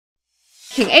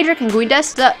King Cedric and Queen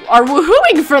Desta are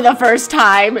woohooing for the first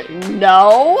time.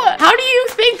 No. How do you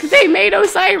think they made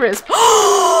Osiris?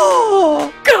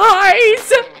 Oh,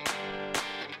 guys.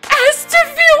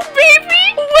 Estafil,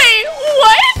 baby. Wait,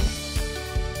 what?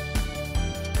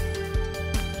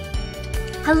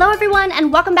 Hello everyone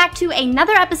and welcome back to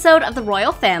another episode of the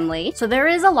Royal Family. So there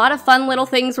is a lot of fun little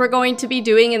things we're going to be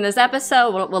doing in this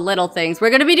episode. Well, little things.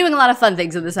 We're going to be doing a lot of fun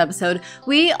things in this episode.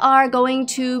 We are going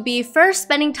to be first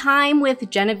spending time with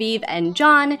Genevieve and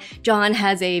John. John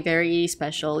has a very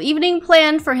special evening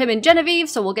planned for him and Genevieve,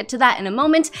 so we'll get to that in a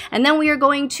moment. And then we are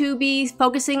going to be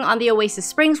focusing on the Oasis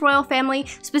Springs Royal Family,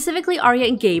 specifically Arya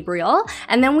and Gabriel.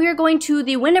 And then we are going to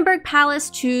the Windenburg Palace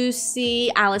to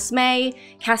see Alice May,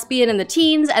 Caspian and the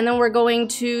teens. And then we're going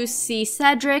to see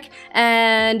Cedric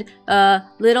and a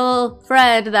little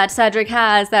friend that Cedric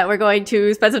has that we're going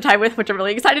to spend some time with, which I'm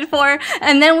really excited for.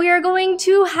 And then we are going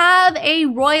to have a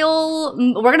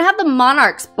we're gonna have the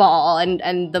Monarchs ball and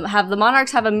have the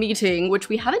Monarchs have a meeting, which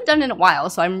we haven't done in a while,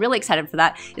 so I'm really excited for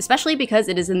that, especially because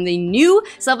it is in the new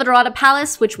Selvadorada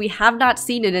Palace, which we have not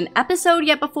seen in an episode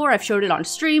yet before. I've showed it on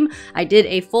stream. I did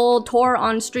a full tour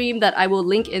on stream that I will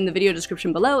link in the video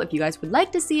description below if you guys would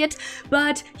like to see it.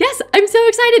 But yes, I'm so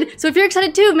excited. So if you're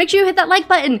excited too, make sure you hit that like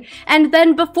button. And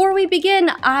then before we begin,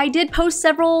 I did post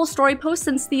several story posts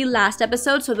since the last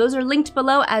episode, so those are linked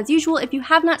below as usual. If you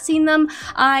have not seen them,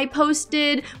 I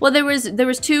posted, well, there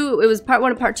was two. It was part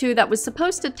 1 and part 2 that was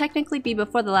supposed to technically be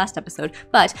before the last episode,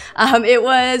 but it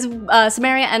was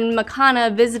Samaria and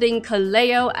Makana visiting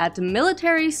Kaleo at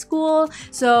military school.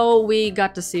 So we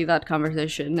got to see that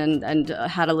conversation and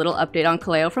had a little update on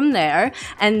Kaleo from there.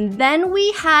 And then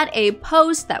we had a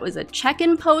post that was a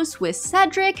check-in post with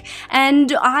Cedric,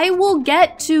 and I will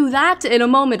get to that in a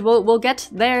moment. We'll get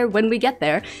there when we get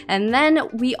there. And then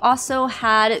we also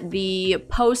had the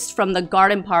post from the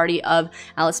garden party of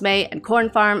Alice May and Corn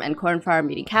Farm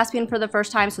meeting Caspian for the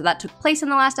first time. So that took place in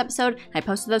the last episode. I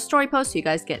posted those story posts so you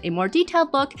guys get a more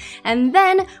detailed look. And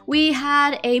then we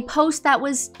had a post that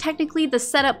was technically the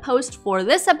setup post for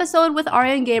this episode with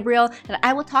Arya and Gabriel, and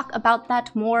I will talk about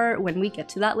that more when we get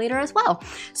to that later as well.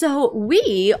 So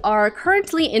we are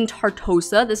currently in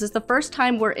Tartosa. This is the first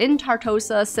time we're in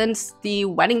Tartosa since the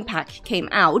wedding pack came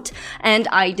out, and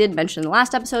I did mention in the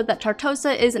last episode that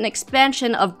Tartosa is an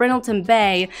expansion of Brindleton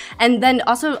Bay. And then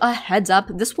also a heads up,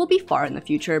 this will be far in the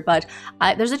future, but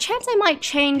there's a chance I might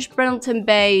change Brindleton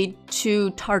Bay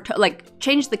to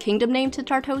change the kingdom name to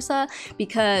Tartosa,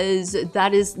 because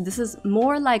this is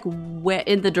more like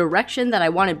in the direction that I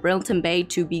wanted Brindleton Bay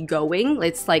to be going.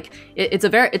 It's like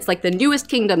it's like the newest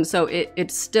kingdom, so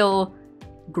it's still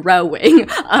growing.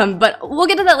 But we'll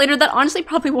get to that later. That honestly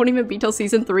probably won't even be till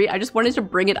season 3. I just wanted to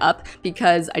bring it up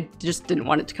because I just didn't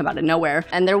want it to come out of nowhere.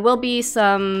 And there will be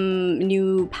some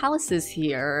new palaces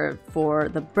here for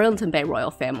the Brindleton Bay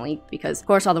royal family, because of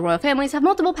course all the royal families have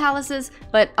multiple palaces,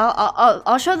 but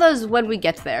I'll show those when we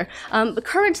get there. But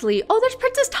currently, oh, there's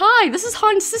Princess Ty. This is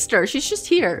Han's sister. She's just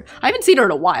here. I haven't seen her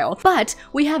in a while. But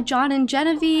we have John and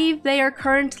Genevieve. They are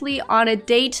currently on a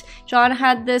date. John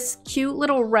had this cute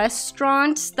little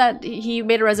restaurant that he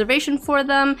made a reservation for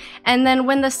them, and then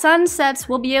when the sun sets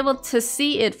we'll be able to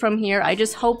see it from here. I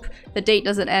just hope the date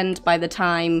doesn't end by the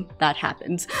time that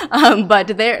happens.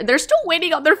 But they're still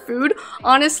waiting on their food.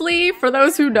 Honestly, for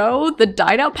those who know, the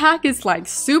dine out pack is like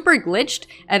super glitched,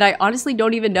 and I honestly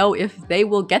don't even know if they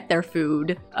will get their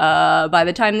food by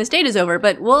the time this date is over,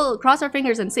 but we'll cross our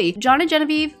fingers and see. John and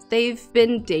Genevieve, they've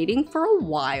been dating for a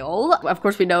while. Of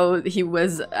course, we know he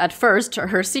was at first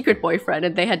her secret boyfriend,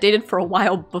 and they had dated for a while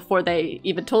before they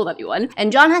even told anyone.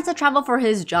 And John has to travel for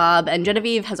his job, and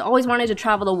Genevieve has always wanted to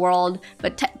travel the world,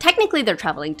 but technically they're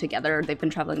traveling together. They've been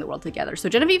traveling the world together. So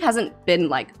Genevieve hasn't been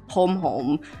like home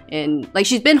like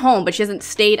she's been home, but she hasn't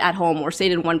stayed at home or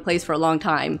stayed in one place for a long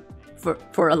time.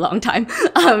 For a long time.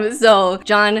 So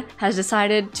John has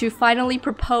decided to finally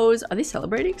propose. Are they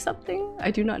celebrating something?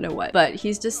 I do not know what, but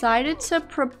he's decided to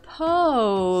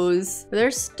propose.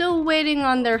 They're still waiting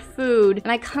on their food,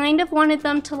 and I kind of wanted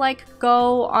them to like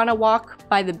go on a walk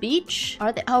by the beach.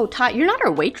 Are they? Oh, Ty, you're not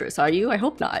our waitress, are you? I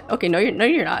hope not. Okay, no,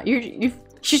 you're not.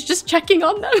 She's just checking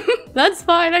on them. That's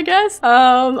fine, I guess.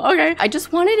 Okay. I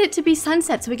just wanted it to be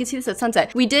sunset so we could see this at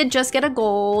sunset. We did just get a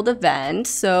gold event,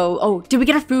 so, oh, did we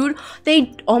get our food?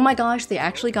 Oh my gosh, they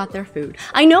actually got their food.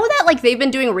 I know that like they've been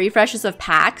doing refreshes of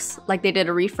packs, like they did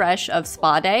a refresh of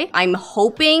Spa Day. I'm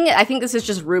hoping, I think this is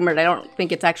just rumored, I don't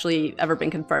think it's actually ever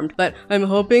been confirmed, but I'm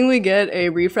hoping we get a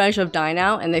refresh of Dine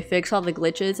Out and they fix all the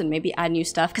glitches and maybe add new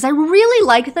stuff, because I really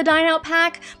liked the Dine Out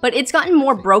pack, but it's gotten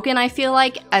more broken, I feel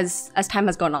like, as time has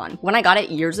has gone on. When I got it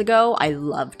years ago, I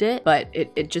loved it, but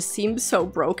it just seems so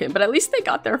broken. But at least they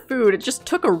got their food. It just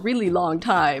took a really long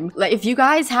time. Like, if you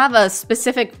guys have a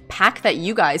specific pack that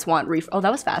you guys want oh,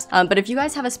 that was fast. But if you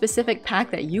guys have a specific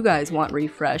pack that you guys want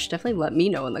refreshed, definitely let me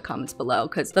know in the comments below,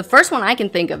 because the first one I can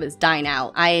think of is Dine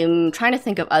Out. I'm trying to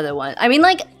think of other ones. I mean,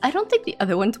 like, I don't think the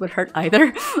other ones would hurt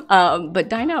either, but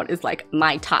Dine Out is like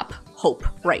my top hope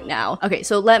right now. Okay,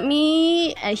 so let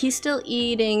me, he's still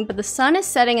eating, but the sun is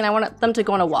setting and I want them to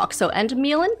go on a walk. So end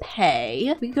meal and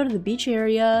pay. We can go to the beach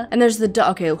area and there's the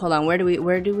okay, hold on. Where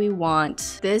do we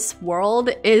want? This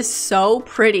world is so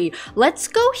pretty. Let's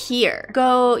go here.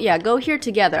 Go here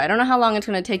together. I don't know how long it's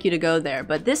gonna take you to go there,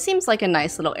 but this seems like a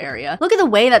nice little area. Look at the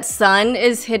way that sun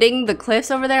is hitting the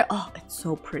cliffs over there. Oh, it's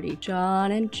so pretty.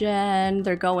 John and Jen,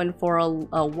 they're going for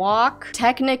a walk,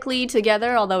 technically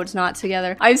together, although it's not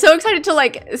together. I'm so excited to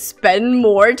like spend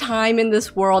more time in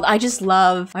this world. I just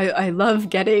love, I love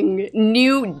getting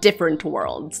new, different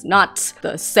worlds. Not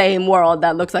the same world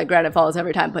that looks like Granite Falls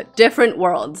every time, but different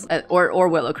worlds. Or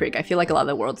Willow Creek. I feel like a lot of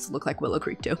the worlds look like Willow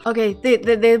Creek too. Okay,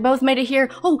 they both made it here.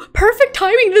 Oh, perfect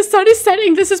timing. The sun is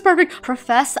setting. This is perfect.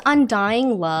 Profess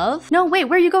undying love. No, wait,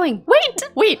 where are you going?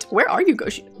 Wait, where are you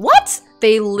going? What?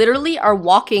 They literally are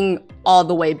walking all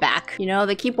the way back. You know,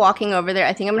 they keep walking over there.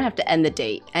 I think I'm gonna have to end the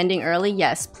date. Ending early?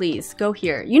 Yes, please. Go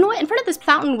here. You know what? In front of this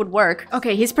fountain would work.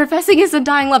 Okay, he's professing his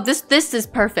undying love. This is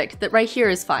perfect. That right here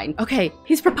is fine. Okay,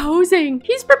 he's proposing.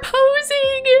 He's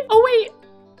proposing. Oh, wait.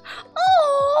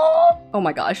 Oh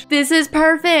my gosh. This is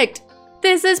perfect.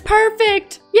 This is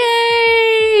perfect.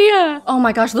 Yay! Oh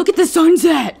my gosh, look at the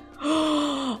sunset.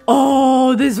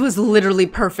 Oh, this was literally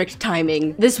perfect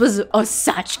timing. This was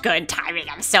such good timing.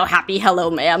 I'm so happy. Hello,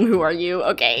 ma'am. Who are you?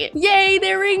 Okay. Yay,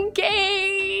 they're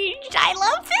engaged. I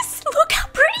love this. Look how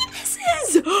pretty this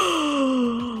is.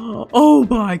 Oh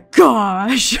my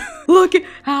gosh. Look at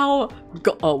how,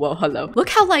 oh, well, hello. Look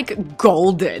how like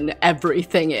golden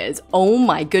everything is. Oh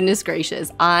my goodness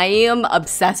gracious. I am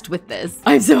obsessed with this.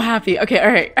 I'm so happy. Okay,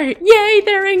 all right. Yay,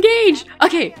 they're engaged.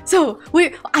 Okay, so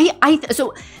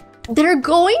so they're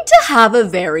going to have a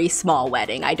very small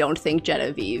wedding. I don't think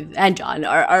Genevieve and John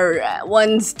are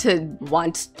ones to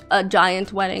want a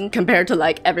giant wedding compared to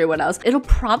like everyone else. It'll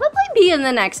probably be in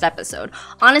the next episode.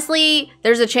 Honestly,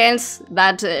 there's a chance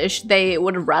that they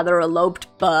would have rather eloped,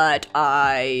 but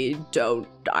I don't.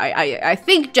 I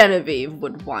think Genevieve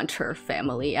would want her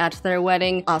family at their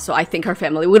wedding. Also, I think her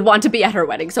family would want to be at her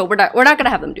wedding, so we're not gonna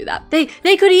have them do that. They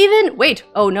could even wait.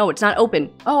 Oh no, it's not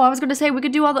open. Oh, I was gonna say we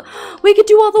could do all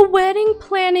the wedding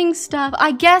planning stuff.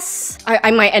 I guess I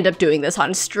might end up doing this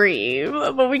on stream,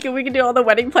 but we can do all the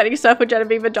wedding planning stuff with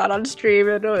Genevieve and John on stream.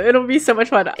 It'll be so much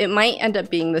fun. It might end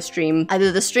up being the stream,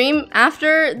 either the stream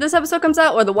after this episode comes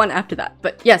out or the one after that.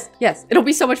 But yes, it'll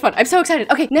be so much fun. I'm so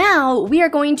excited. Okay, now we are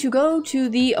going to go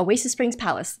to the Oasis Springs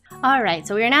Palace. All right,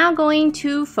 so we are now going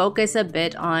to focus a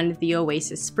bit on the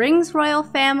Oasis Springs royal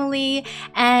family,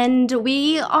 and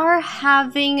we are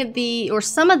having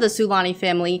some of the Sulani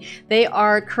family. They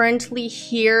are currently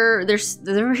here.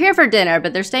 They're here for dinner,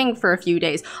 but they're staying for a few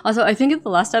days. Also, I think in the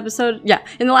last episode,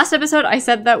 I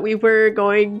said that we were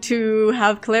going to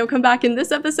have Kaleo come back in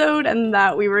this episode and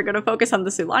that we were going to focus on the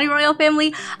Sulani royal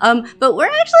family. But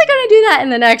we're actually going to do that in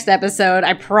the next episode.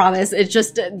 I promise. It's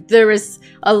just there is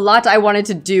a lot I wanted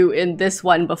to do in this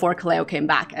one before Kaleo came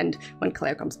back, and when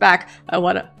Kaleo comes back, I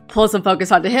want to pull some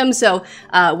focus onto him, so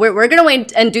we're gonna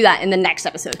wait and do that in the next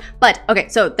episode. But okay,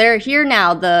 so they're here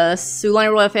now. The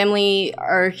Sulani royal family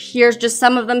are here, just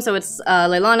some of them. So it's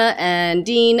Leilana and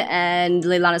Dean and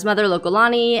Leilana's mother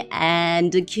Lokolani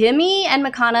and Kimmy and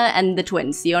Makana and the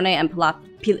twins Sione and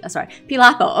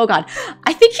Pilapo. Oh god,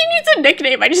 I think he needs a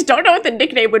nickname. I just don't know what the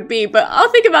nickname would be, but I'll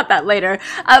think about that later.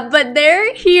 But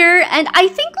they're here, and I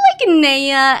think like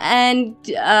Naya and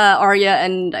Arya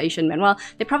and Aisha and Manuel,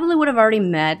 they probably would have already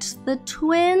met the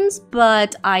twins,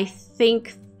 but I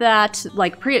think that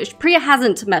like Priya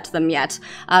hasn't met them yet,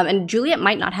 and Juliet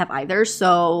might not have either,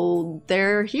 so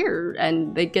they're here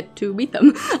and they get to meet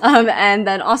them. And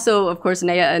then also, of course,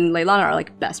 Naya and Leilana are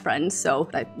like best friends, so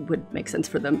that would make sense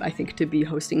for them, I think, to be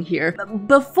hosting here.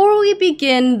 Before we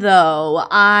begin, though,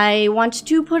 I want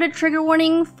to put a trigger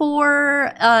warning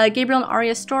for Gabriel and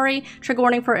Arya's story. Trigger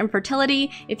warning for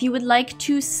infertility. If you would like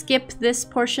to skip this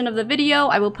portion of the video,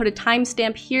 I will put a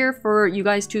timestamp here for you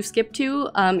guys to skip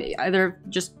to. Either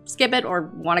just just skip it or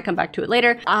want to come back to it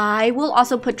later. I will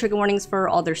also put trigger warnings for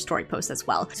all their story posts as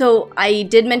well. So I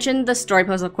did mention the story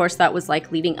post, of course, that was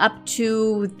like leading up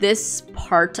to this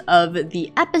part of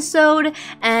the episode.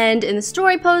 And in the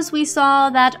story post, we saw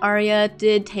that Arya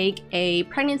did take a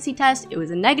pregnancy test. It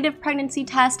was a negative pregnancy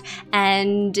test,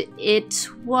 and it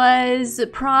was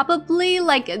probably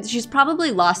like, she's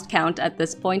probably lost count at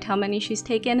this point how many she's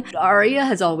taken. Arya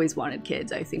has always wanted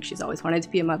kids. I think she's always wanted to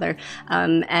be a mother.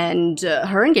 And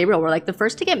her and Gabriel were like the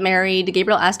first to get married.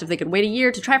 Gabriel asked if they could wait a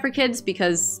year to try for kids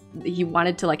because he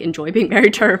wanted to like enjoy being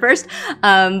married to her first.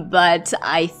 But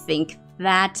I think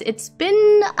that it's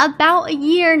been about a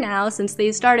year now since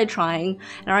they started trying,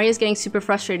 and Arya's getting super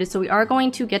frustrated, so we are going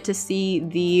to get to see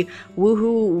the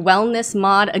Woohoo Wellness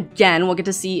mod again. We'll get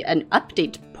to see an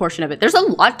update portion of it. There's a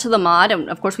lot to the mod,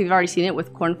 and of course we've already seen it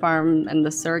with Corn Farm and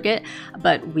the Surrogate,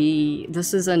 but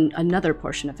this is another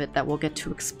portion of it that we'll get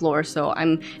to explore, so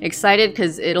I'm excited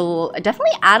because it'll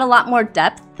definitely add a lot more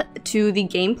depth to the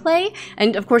gameplay,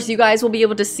 and of course you guys will be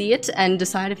able to see it and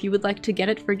decide if you would like to get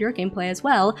it for your gameplay as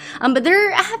well. But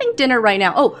they're having dinner right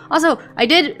now. Oh, also, I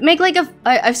did make like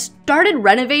I've started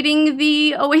renovating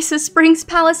the Oasis Springs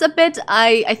Palace a bit.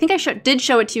 I think I did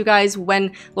show it to you guys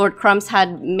when LordCrumps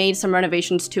had made some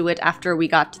renovations to it after we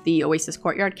got the Oasis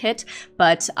Courtyard kit,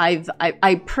 but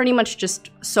I pretty much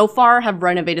just so far have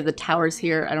renovated the towers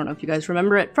here. I don't know if you guys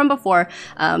remember it from before,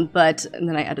 and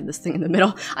then I added this thing in the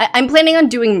middle. I'm planning on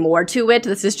doing more to it.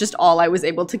 This is just all I was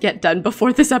able to get done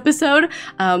before this episode,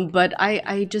 but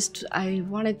I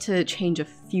wanted to change a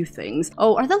few things.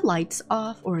 Oh, are the lights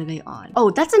off or are they on? Oh,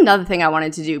 that's another thing I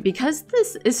wanted to do. Because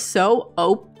this is so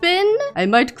open, I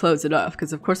might close it off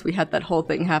because of course we had that whole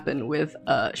thing happen with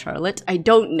Charlotte. I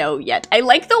don't know yet. I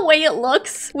like the way it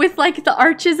looks with like the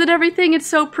arches and everything. It's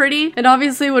so pretty, and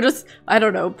obviously we'll just, I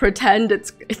don't know, pretend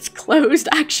it's closed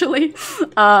actually.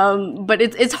 But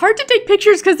it's hard to take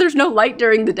pictures because there's no light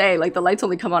during the day. Like the lights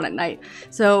only come on at night.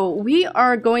 So we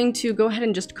are going to go ahead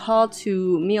and just call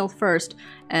to meal first,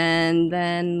 and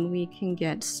then we can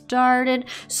get started.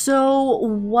 So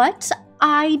what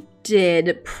I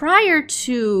did prior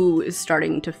to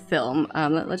starting to film,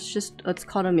 let's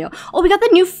call it a meal. Oh, we got the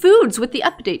new foods with the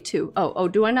update too. Oh,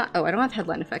 do I not? Oh, I don't have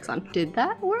headline effects on. Did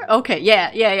that work? Okay,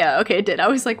 yeah, okay, it did. I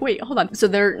was like, wait, hold on. So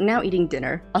they're now eating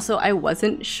dinner. Also, I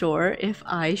wasn't sure if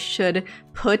I should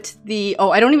put the,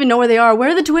 oh, I don't even know where they are. Where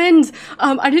are the twins?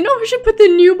 I didn't know if I should put the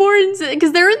newborns,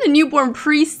 because they're in the newborn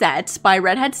preset by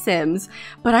Redhead Sims,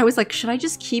 but I was like, should I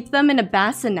just keep them in a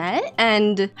bassinet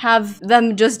and have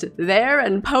them just there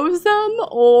and pose them,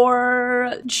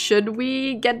 or should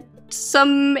we get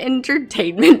some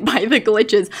entertainment by the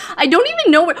glitches? I don't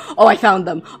even know where. Oh, I found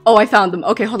them.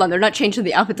 Okay, hold on, they're not changing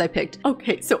the outfits I picked.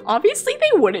 Okay, so obviously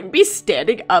they wouldn't be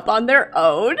standing up on their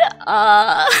own.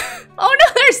 Oh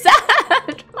no, they're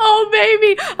sad. Oh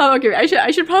baby. Oh, okay,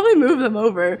 I should probably move them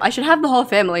over. I should have the whole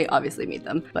family obviously meet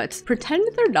them, but pretend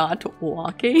they're not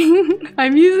walking.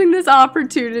 I'm using this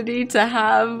opportunity to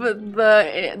have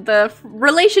the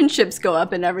relationships go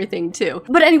up and everything too.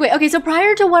 But anyway, okay, so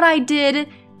prior to what I did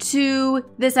to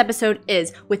this episode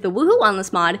is with the Woohoo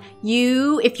Wellness mod,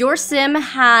 if your sim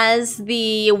has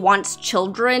the wants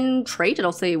children trait,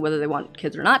 it'll say whether they want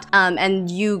kids or not, and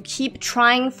you keep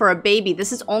trying for a baby.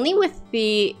 This is only with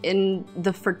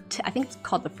I think it's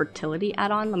called the fertility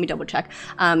add-on. Let me double check.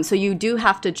 So you do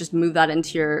have to just move that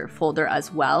into your folder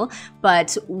as well.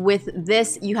 But with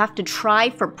this, you have to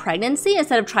try for pregnancy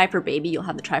instead of try for baby. You'll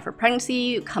have the try for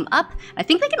pregnancy come up. I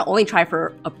think they can only try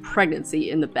for a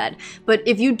pregnancy in the bed, but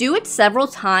if you do it several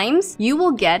times, you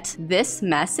will get this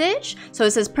message. So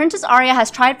it says, Princess Arya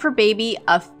has tried for a baby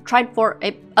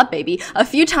a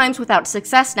few times without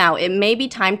success now. It may be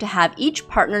time to have each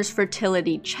partner's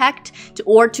fertility checked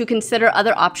or to consider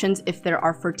other options if there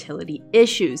are fertility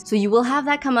issues. So you will have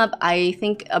that come up. I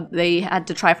think they had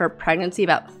to try for pregnancy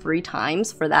about 3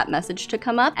 times for that message to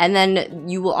come up. And then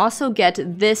you will also get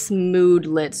this mood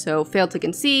lit. So failed to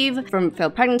conceive from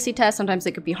failed pregnancy test. Sometimes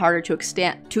it could be harder to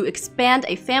expand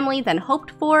a family than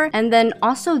hoped for. And then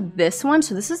also this one.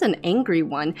 So this is an angry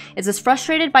one. It says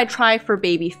frustrated by try for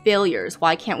baby failures.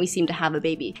 Why can't we seem to have a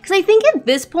baby? Because I think at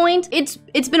this point, it's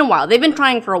been a while. They've been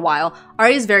trying for a while.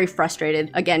 Arya's very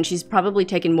frustrated. Again, she's probably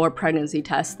taken more pregnancy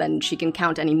tests than she can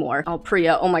count anymore. Oh,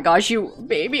 Priya, oh my gosh, you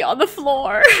baby on the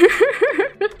floor.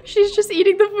 She's just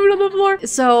eating the food on the floor.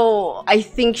 So I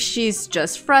think she's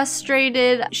just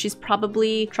frustrated. She's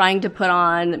probably trying to put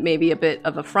on maybe a bit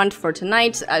of a front for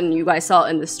tonight. And you guys saw saw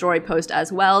in the story post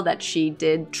as well that she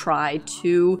did try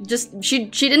to she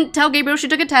didn't tell Gabriel she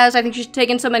took a test. I think she's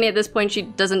taken so many at this point she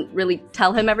doesn't really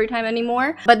tell him every time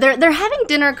anymore. But they're having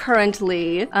dinner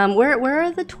currently. Where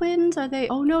are the twins? Are they?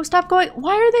 Oh no, stop going.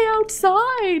 Why are they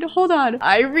outside? Hold on.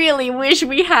 I really wish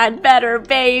we had better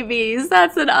babies.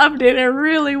 That's an update I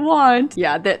really want.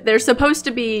 Yeah, they're supposed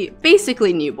to be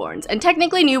basically newborns. And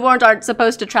technically newborns aren't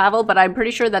supposed to travel, but I'm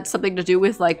pretty sure that's something to do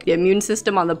with like the immune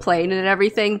system on the plane and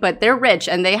everything. But they're rich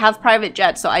and they have private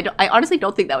jets, so I honestly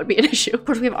don't think that would be an issue. Of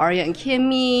course, we have Arya and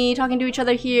Kimmy talking to each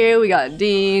other here. We got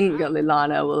Dean, we got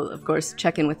Leilana. We'll of course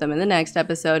check in with them in the next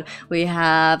episode. We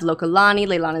have Lokalani,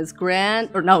 Leilana's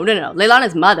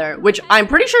Leilana's mother, which I'm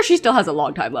pretty sure she still has a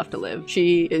long time left to live.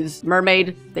 She is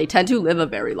mermaid. They tend to live a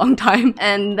very long time.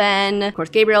 And then, of course,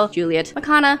 Gabriel, Juliet,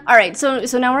 Makana. All right, so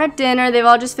now we're at dinner. They've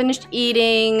all just finished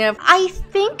eating. I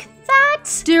think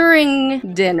that during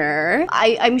dinner,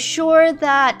 I'm sure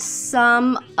that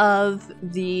some of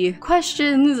the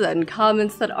questions and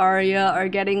comments that Arya are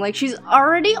getting, like, she's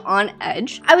already on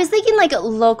edge. I was thinking like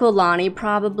Lokalani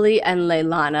probably and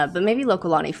Leilana, but maybe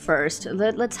Lokalani first.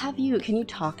 Let's have you, can you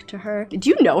talk to her? Do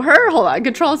you know her? Hold on,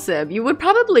 Control Sim. You would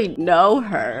probably know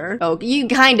her. Oh, you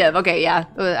kind of, okay, yeah.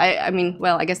 I mean,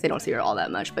 well, I guess they don't see her all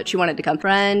that much, but she wanted to come.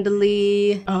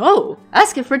 Friendly. Oh,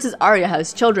 ask if Princess Arya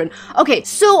has children. Okay,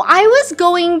 so I was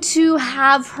going to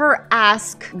have her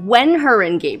ask when her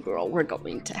and Gabriel were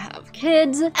going to have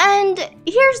kids. And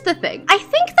here's the thing. I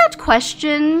think that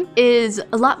question is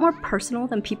a lot more personal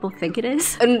than people think it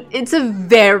is. And it's a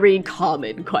very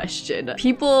common question.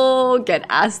 People get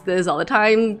asked this all the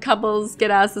time. Couples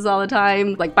get asked this all the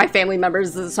time. Like by family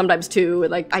members sometimes too.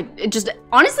 Like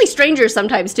honestly, strangers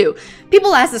sometimes too.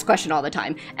 People ask this question all the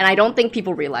time. And I don't think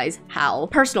people realize how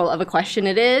personal of a question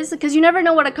it is, because you never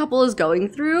know what a couple is going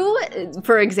through.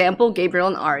 For example, Gabriel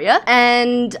and Arya.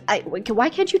 And why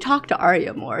can't you talk to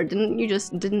Arya more?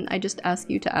 Didn't I just ask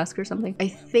you to ask her something? I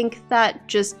think that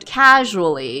just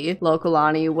casually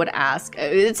Lokalani would ask.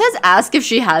 It says ask if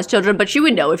she has children, but she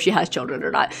would know if she has children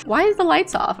or not. Why is the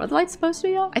lights off? Are the lights supposed to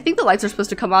be off? I think the lights are supposed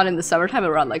to come on in the summertime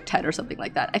around like 10 or something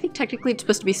like that. I think technically it's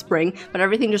supposed to be spring, but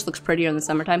everything just looks prettier in the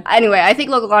summertime. Anyway, I think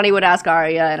Lokalani would ask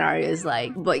Arya, and Arya's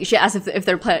like she asked if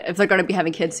they're gonna be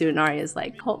having kids soon, and Arya's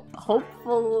like,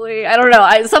 hopefully, I don't know.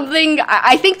 I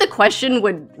think the question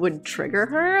would trigger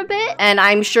her a bit, and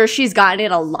I'm sure she's gotten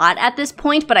it a lot at this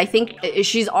point, but I think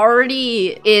she's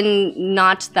already in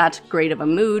not that great of a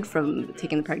mood from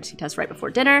taking the pregnancy test right before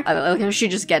dinner. She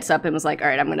just gets up and was like, all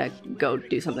right, I'm gonna go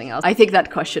do something else. I think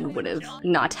that question would have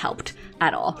not helped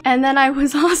at all. And then I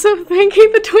was also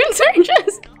thinking the twins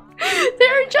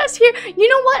they're just here. You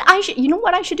know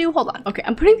what I should do? Hold on. Okay,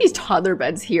 I'm putting these toddler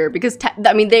beds here because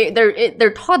I mean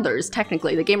they're toddlers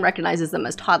technically. The game recognizes them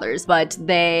as toddlers, but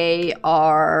they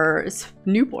are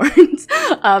newborns.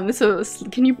 So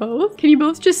can you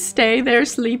both just stay there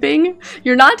sleeping?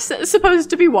 You're not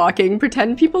supposed to be walking.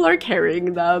 Pretend people are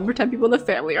carrying them. Pretend people in the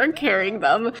family are carrying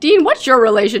them. Dean, what's your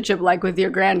relationship like with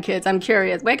your grandkids? I'm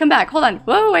curious. Wait, come back. Hold on.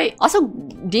 Whoa, wait. Also,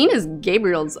 Dean is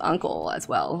Gabriel's uncle as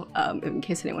well, in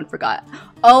case anyone forgot.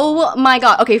 Oh my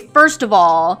god. Okay, first of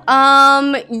all,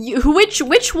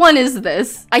 which one is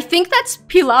this? I think that's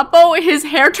Pilapo. His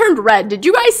hair turned red. Did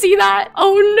you guys see that?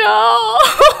 Oh no.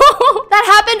 That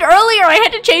happened earlier. I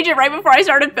had to change it right before I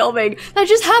started filming. That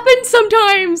just happens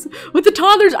sometimes with the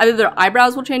toddlers. Either their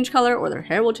eyebrows will change color or their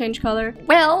hair will change color.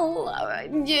 Well, I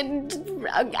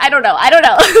don't know.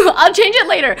 I'll change it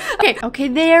later. Okay,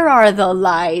 there are the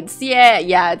lights.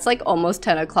 Yeah, it's like almost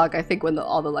 10 o'clock, I think, when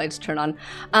all the lights turn on.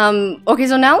 Okay,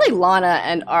 so now Leilana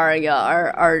and Arya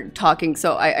are talking,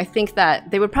 so I think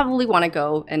that they would probably want to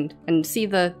go and see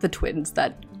the twins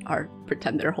that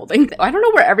pretend they're holding. I don't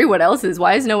know where everyone else is.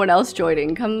 Why is no one else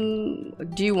joining?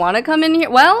 Do you want to come in here?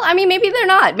 Well, I mean, maybe they're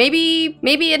not. Maybe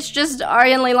it's just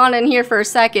Arya and Leilana in here for a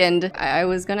second. I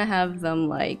was gonna have them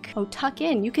like, oh, tuck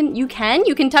in. You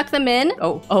can tuck them in.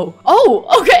 Oh,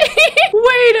 okay.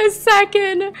 Wait a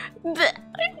second.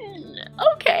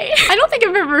 Okay. I don't think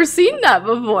I've ever seen that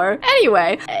before.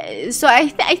 Anyway, so I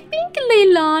think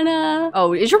Leilana...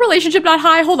 Oh, is your relationship not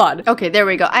high? Hold on. Okay, there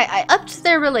we go. I upped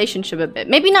their relationship a bit.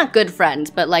 Maybe not good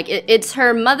friends, but like it's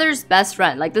her mother's best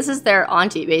friend. Like this is their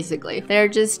auntie, basically. They're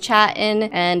just chatting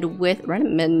and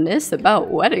reminisce about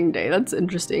wedding day. That's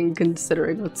interesting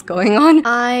considering what's going on.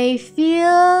 I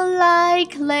feel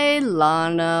like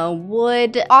Leilana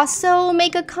would also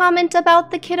make a comment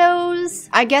about the kiddos.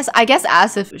 I guess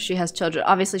ask if she has children.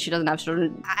 children. Obviously, she doesn't have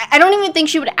children. I don't even think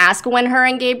she would ask when her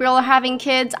and Gabriel are having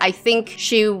kids. I think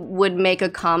she would make a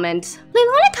comment.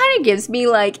 Leilani kind of gives me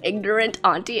like ignorant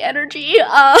auntie energy.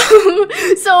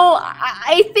 So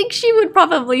I think she would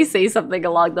probably say something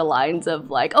along the lines of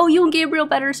like, oh, you and Gabriel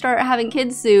better start having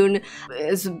kids soon.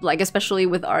 Like, especially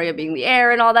with Arya being the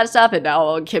heir and all that stuff. And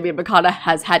now Kimmy and Makana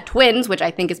has had twins, which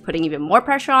I think is putting even more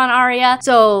pressure on Arya.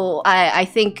 So I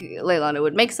think Leilani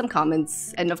would make some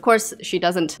comments. And of course, she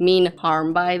doesn't mean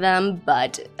harm by them.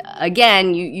 But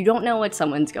again, you don't know what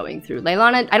someone's going through.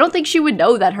 Leilani, I don't think she would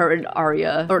know that her and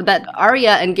Arya, or that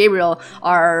Arya and Gabriel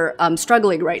are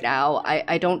struggling right now.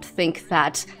 I don't think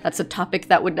that that's a topic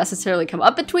that would necessarily come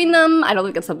up between them. I don't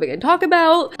think it's something I'd talk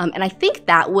about. And I think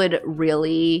that would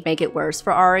really make it worse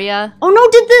for Arya. Oh no,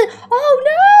 oh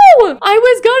no! I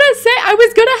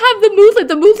was gonna have the moodlet.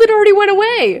 The moodlet already went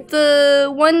away.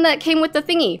 The one that came with the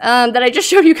thingy that I just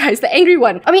showed you guys, the angry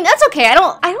one. I mean, that's okay. I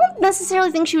don't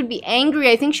necessarily think she would be angry.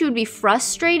 I think she would be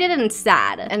frustrated and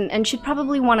sad. And she'd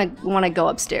probably wanna go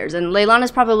upstairs. And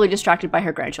Leilani's probably distracted by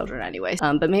her grandchildren anyways.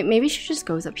 But maybe she just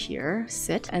goes up here,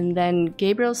 sit, and then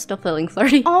Gabriel's still feeling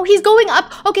flirty. Oh, he's going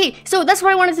up. Okay, so that's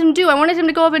what I wanted him to do. I wanted him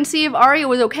to go up and see if Arya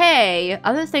was okay.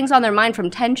 Other things on their mind from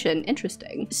tension.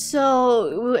 Interesting.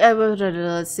 So,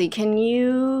 let's see. Can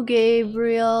you,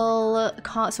 Gabriel,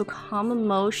 calm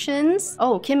emotions?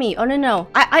 Oh, Kimmy. Oh, no.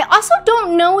 I also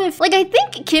don't know if, like, I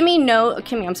think Kimmy,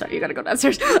 I'm sorry, you gotta go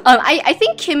downstairs. I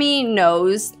think Kimmy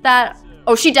knows that.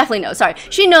 Oh, she definitely knows. Sorry.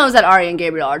 She knows that Arya and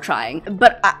Gabriel are trying.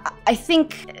 But I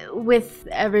think with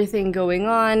everything going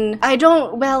on,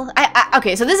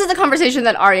 okay, so this is the conversation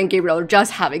that Arya and Gabriel are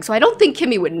just having. So I don't think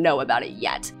Kimmy would know about it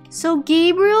yet. So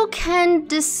Gabriel can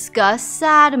discuss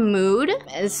sad mood.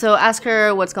 So ask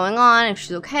her what's going on, if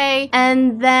she's okay.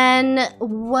 And then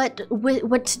what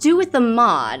to do with the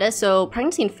mod. So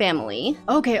pregnancy and family.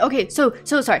 Okay, so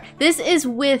sorry. This is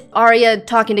with Arya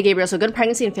talking to Gabriel. So go to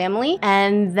pregnancy and family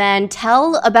and then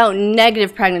tell about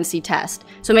negative pregnancy test.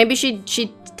 So maybe she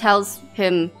tells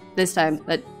him this time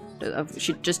that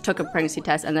she just took a pregnancy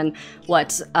test, and then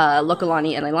what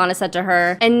Lokalani and Leilani said to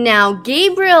her. And now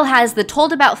Gabriel has the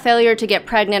told about failure to get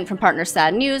pregnant from partner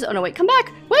sad news. Oh no, wait, come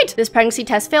back. Wait, this pregnancy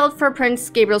test failed for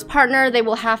Prince Gabriel's partner. They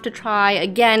will have to try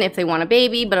again if they want a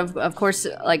baby, but of course,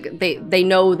 like they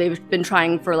know they've been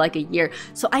trying for like a year.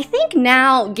 So I think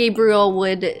now Gabriel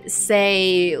would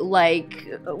say like,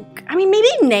 I mean, maybe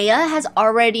Naya has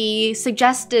already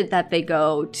suggested that they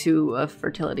go to a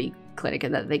fertility clinic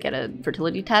and that they get a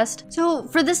fertility test. So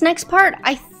for this next part,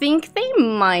 I think they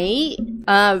might,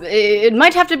 it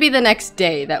might have to be the next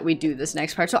day that we do this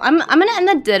next part. So I'm gonna end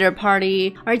the dinner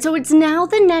party. All right, so it's now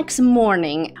the next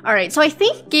morning. All right, so I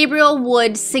think Gabriel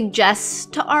would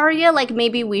suggest to Arya, like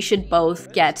maybe we should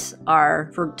both get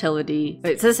our fertility.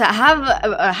 Wait, it says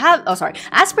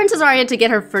ask Princess Arya to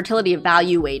get her fertility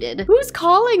evaluated. Who's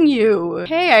calling you?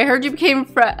 Hey, I heard you became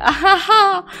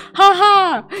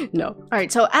no. All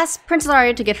right, so ask Princess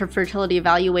Arya to get her fertility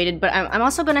evaluated, but I'm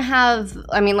also gonna have,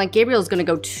 I mean, like Gabriel's gonna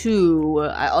go too,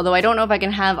 although I don't know if I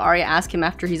can have Arya ask him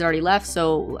after he's already left,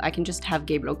 so I can just have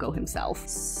Gabriel go himself.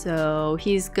 So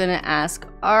he's gonna ask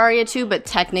Arya to, but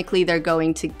technically they're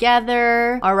going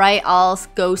together. All right, I'll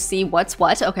go see what's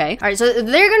what. Okay. All right, so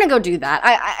they're gonna go do that.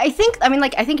 I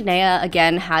think Naya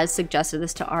again has suggested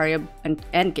this to Arya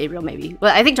and Gabriel maybe.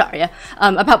 Well, I think to Arya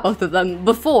about both of them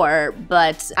before,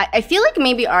 but I feel like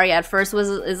maybe Arya at first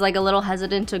is like a little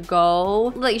hesitant to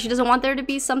go. Like she doesn't want there to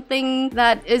be something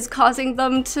that is causing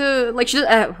them to like.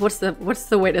 What's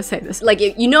the way to say this? Like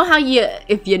you know how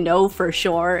if you know for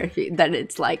sure that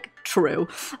it's like true.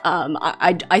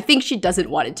 I think she doesn't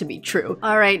want it to be true.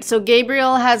 All right, so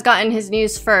Gabriel has gotten his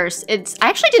news first. I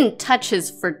actually didn't touch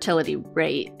his fertility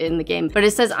rate in the game, but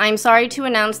it says, I'm sorry to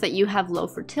announce that you have low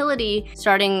fertility.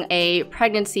 Starting a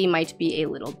pregnancy might be a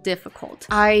little difficult.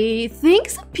 I think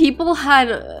some people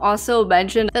had also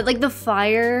mentioned that like the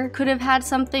fire could have had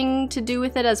something to do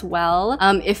with it as well.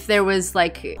 If there was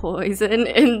like poison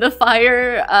in the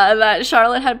fire that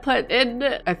Charlotte had put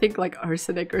in, I think like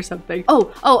arsenic or something.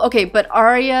 Okay, but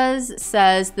Arya's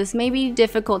says, this may be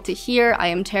difficult to hear. I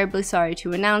am terribly sorry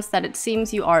to announce that it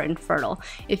seems you are infertile.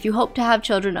 If you hope to have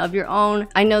children of your own,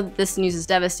 I know that this news is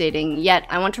devastating, yet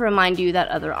I want to remind you that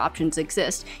other options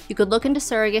exist. You could look into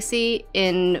surrogacy,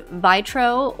 in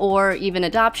vitro, or even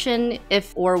adoption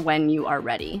if or when you are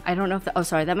ready. I don't know if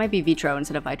that might be vitro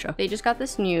instead of vitro. They just got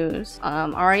this news.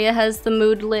 Arya has the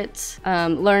mood lit,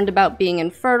 learned about being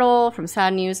infertile from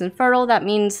sad news. Infertile, that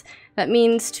means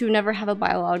to never have a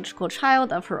biological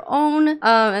child of her own.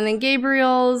 And then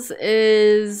Gabriel's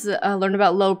is learned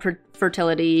about low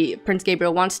fertility. Prince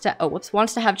Gabriel wants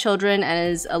to have children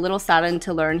and is a little saddened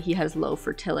to learn he has low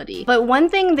fertility. But one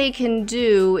thing they can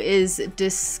do is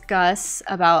discuss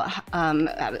about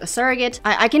a surrogate.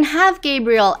 I can have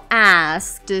Gabriel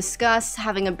discuss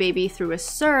having a baby through a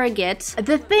surrogate.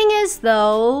 The thing is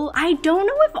though, I don't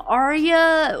know if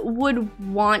Arya would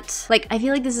want, like, I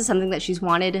feel like this is something that she's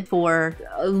wanted for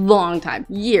a long time,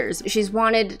 years. She's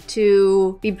wanted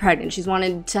to be pregnant. She's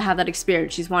wanted to have that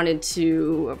experience. She's wanted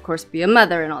to, of course, be a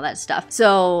mother and all that stuff.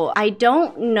 So I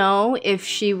don't know if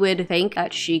she would think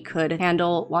that she could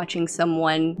handle watching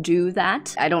someone do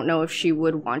that. I don't know if she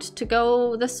would want to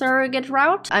go the surrogate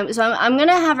route. So I'm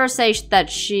gonna have her say that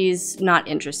she's not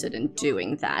interested in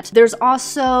doing that. There's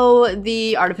also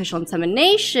the artificial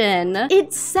insemination.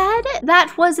 It said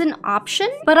that was an option,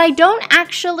 but I don't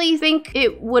actually think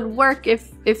it would work if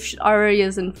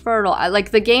Arya's infertile.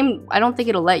 Like the game, I don't think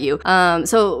it'll let you.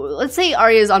 So let's say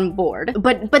Arya's on board,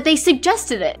 but they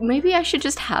suggested it. Maybe I should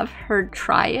just have her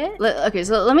try it. Okay,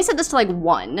 so let me set this to like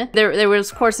 1. There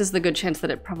was, of course, is the good chance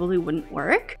that it probably wouldn't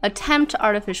work. Attempt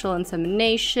artificial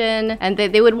insemination, and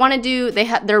they would want to do.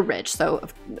 They're rich, so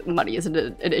money isn't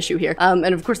an issue here. And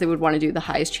of course, they would want to do the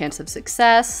highest chance of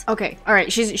success. Okay, all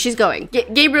right, she's going.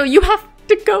 Gabriel, you have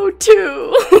to go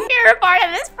too. You're a part of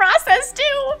this process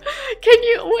too. Can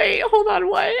you wait? Hold on,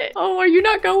 what? Oh, are you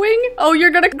not going? Oh,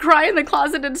 you're gonna cry in the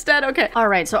closet instead? Okay. All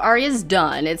right, so Arya's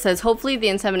done. It says hopefully the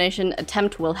insemination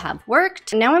attempt will have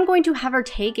worked. Now I'm going to have her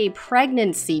take a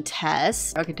pregnancy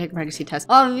test. Okay, take a pregnancy test.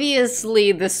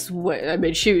 Obviously I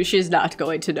mean, she's not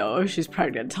going to know she's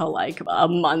pregnant until like a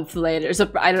month later. So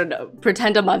I don't know,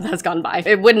 pretend a month has gone by.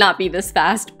 It would not be this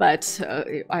fast, but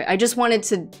I just wanted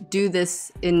to do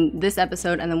this in this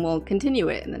episode, and then we'll continue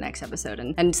it in the next episode,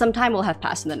 and some time will have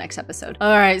passed in the next episode.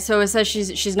 All right, so it says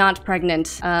she's not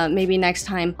pregnant. Maybe next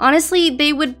time. Honestly,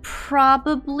 they would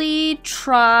probably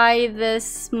try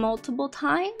this multiple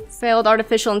times. Failed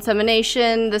artificial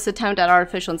insemination. This attempt at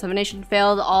artificial insemination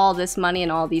failed. All this money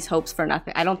and all these hopes for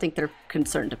nothing. I don't think they're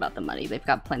concerned about the money. They've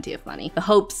got plenty of money. The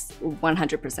hopes,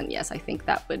 100% yes. I think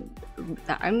that would.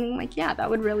 I'm like, yeah, that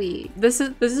would really. This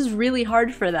is really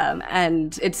hard for them,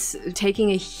 and it's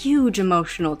taking a huge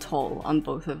emotional toll on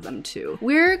both of them too.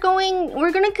 We're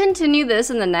gonna continue this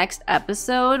in the next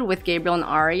episode with Gabriel and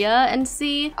Arya and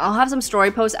see. I'll have some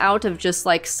story posts out of just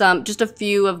a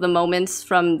few of the moments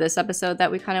from this episode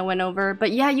that we kind of went over.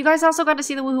 But yeah, you guys also got to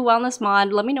see the Woohoo Wellness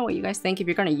mod. Let me know what you guys think if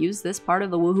you're gonna use this part of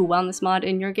the Woohoo Wellness mod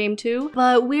in your game too.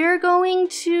 But we're going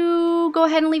to go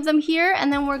ahead and leave them here,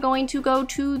 and then we're going to go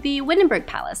to the Windenburg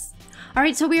Palace. All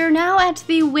right, so we are now at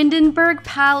the Windenburg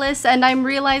Palace, and I'm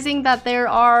realizing that there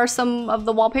are some of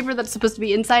the wallpaper that's supposed to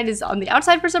be inside is on the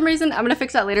outside for some reason. I'm gonna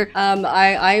fix that later.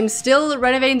 I'm still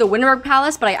renovating the Windenburg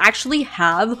Palace, but I actually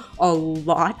have a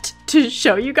lot to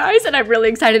show you guys, and I'm really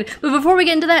excited. But before we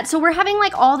get into that, so we're having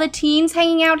like all the teens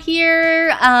hanging out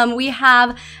here. We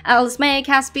have Alice May,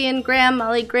 Caspian, Graham,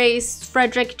 Molly, Grace,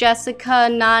 Frederick, Jessica,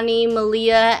 Nani,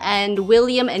 Malia, and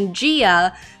William and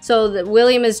Gia. So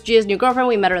William is Gia's new girlfriend.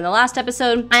 We met her in the last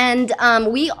episode. And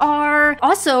we are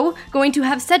also going to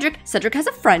have Cedric. Cedric has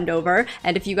a friend over.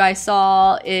 And if you guys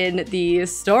saw in the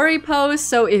story post,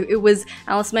 so it was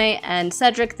Alice May and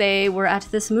Cedric. They were at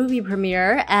this movie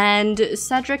premiere, and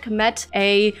Cedric met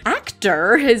a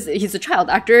actor. He's a child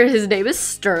actor. His name is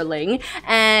Sterling.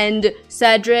 And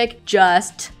Cedric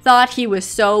just thought he was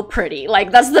so pretty.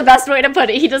 Like, that's the best way to put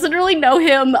it. He doesn't really know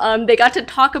him. They got to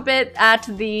talk a bit at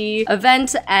the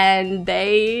event, and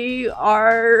they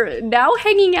are now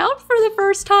hanging out for the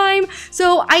first time.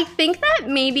 So I think that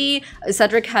maybe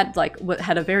Cedric had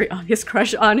a very obvious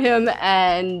crush on him,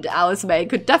 and Alice May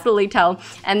could definitely tell.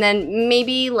 And then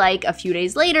maybe like a few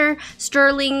days later,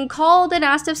 Sterling called and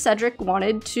asked if Cedric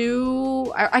wanted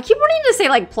to, I keep wanting to say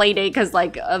like play date because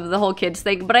like of the whole kids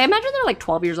thing, but I imagine they're like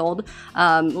 12 years old.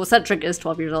 Well, Cedric is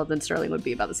 12 years old, and Sterling would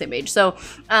be about the same age. So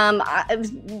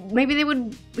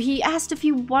maybe he asked if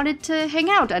he wanted to hang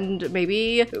out, and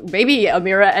maybe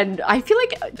Amira, and I feel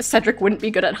like Cedric wouldn't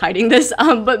be good at hiding this,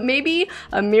 but maybe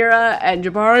Amira and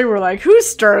Jabari were like, who's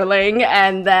Sterling?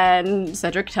 And then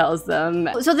Cedric tells them.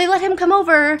 So they let him come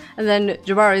over, and then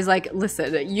Jabari's like,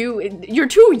 listen, you're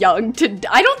too young to,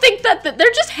 I don't think that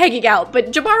they're just hanging out,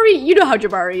 but Jabari, you know how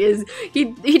Jabari is.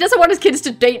 He doesn't want his kids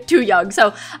to date too young.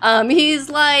 So he's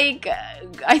like,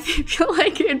 I feel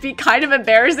like it'd be kind of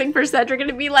embarrassing for Cedric, and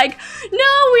it'd be like,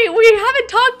 no, we haven't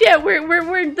talked yet.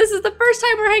 This is the first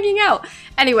time we're hanging out.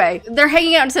 Anyway, they're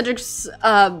hanging out in Cedric's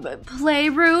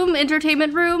playroom,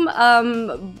 entertainment room,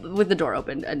 with the door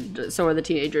open, and so are the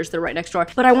teenagers. They're right next door.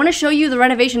 But I want to show you the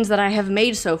renovations that I have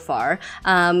made so far.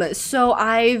 So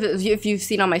if you've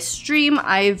seen on my stream,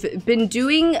 I I've been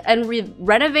doing and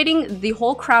renovating the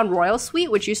whole Crown Royal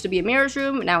suite, which used to be Amira's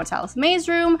room. Now it's Alice May's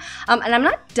room. And I'm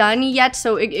not done yet,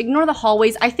 so ignore the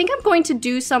hallways. I think I'm going to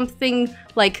do something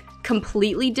like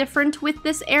completely different with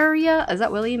this area. Is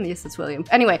that William? Yes, it's William.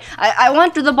 Anyway, I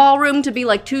want the ballroom to be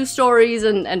like 2 stories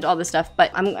and all this stuff,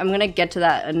 but I'm gonna get to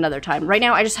that another time. Right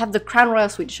now, I just have the Crown Royal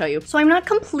suite to show you. So I'm not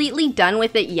completely done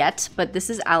with it yet, but this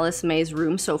is Alice May's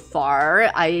room so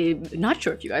far. I'm not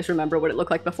sure if you guys remember what it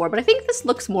looked like before, but I think this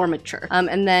looks more mature.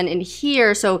 And then in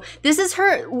here, so this is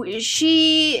her,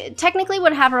 she technically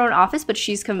would have her own office, but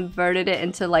she's converted it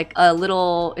into like a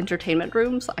little entertainment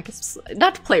room. So I guess,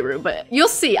 not playroom, but you'll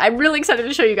see. I'm really excited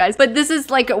to show you guys. But this is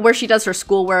like where she does her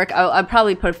schoolwork. I'll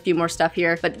probably put a few more stuff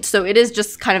here, but so it is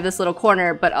just kind of this little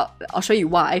corner, but I'll show you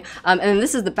why. And then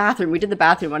this is the bathroom. We did the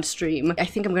bathroom on stream. I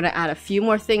think I'm gonna add a few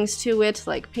more things to it,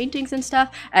 like paintings and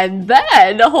stuff. And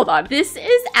then, hold on. This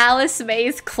is Alice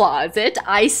May's closet.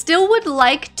 I still would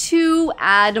like to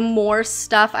add more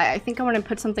stuff. I think I want to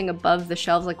put something above the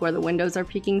shelves, like where the windows are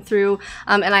peeking through.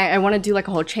 And I want to do like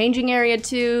a whole changing area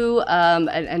too,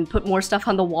 and put more stuff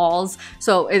on the walls.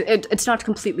 So it's not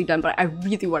completely done, but I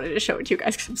really wanted to show it to you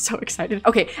guys because I'm so excited.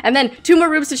 Okay, and then 2 more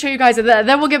rooms to show you guys, and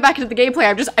then we'll get back into the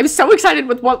gameplay. I'm so excited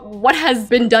with what has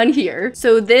been done here.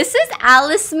 So this is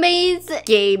Alice May's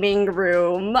gaming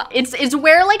room. It's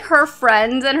where like her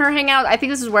friends and her hang out. I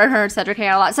think this is where her and Cedric hang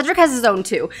out a lot. Cedric has his own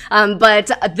too,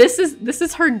 but this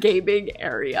is her gaming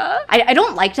area. I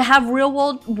don't like to have real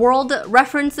world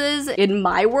references in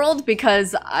my world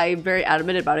because I'm very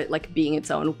adamant about it like being its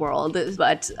own world.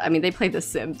 But I mean, they play The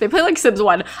Sims. They play like Sims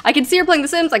 1. I can see her playing The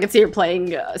Sims. I can see her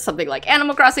playing something like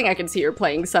Animal Crossing. I can see her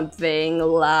playing something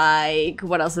like,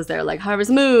 what else is there? Like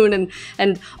Harvest Moon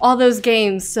and all those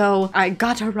games. So I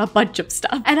got her a bunch of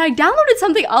stuff. And I downloaded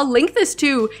something, I'll link this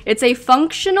too. It's a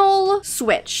functional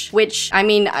Switch, which, I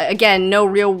mean, again, no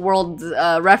real world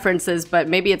references, but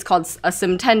maybe it's called a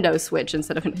Simtendo Switch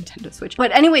instead of a Nintendo Switch.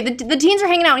 But anyway, the teens are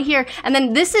hanging out here. And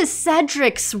then this is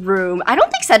Cedric's room. I don't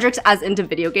think Cedric's as into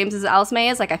video games as Alice May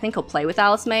is. Like, I think he'll play with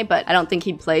Alice May, but I don't think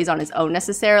he plays on his own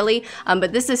necessarily.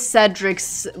 But this is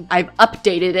Cedric's, I've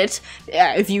updated it.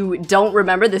 If you don't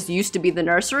remember, this used to be the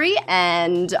nursery,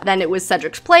 and then it was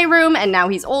Cedric's playroom, and now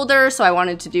he's older, so I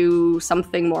wanted to do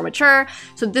something more mature.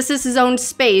 So this is his own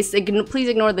space. Please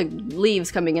ignore the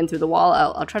leaves coming in through the wall.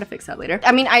 I'll try to fix that later.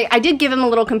 I mean, I did give him a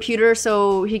little computer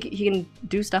so he can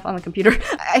do stuff on the computer.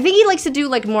 I think he likes to do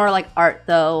like more like art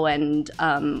though, and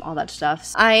all that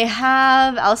stuff. I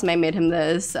have, Alice May made him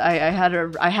this. I have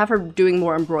her doing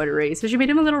more embroidery. So she made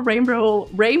him a little rainbow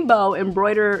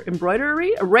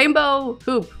embroidery? A rainbow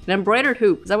hoop, an embroidered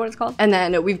hoop. Is that what it's called? And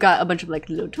then we've got a bunch of like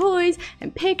little toys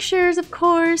and pictures, of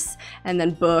course, and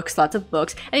then books, lots of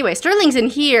books. Anyway, Sterling's in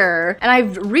here, and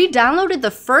I've re-downloaded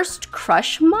the first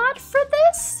Crush mod for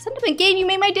this. Sentiment game, you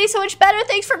made my day so much better.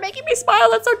 Thanks for making me smile.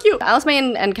 That's so cute. Alice May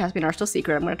and Caspian are still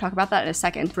secret. I'm going to talk about that in a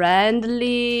second. Friendly.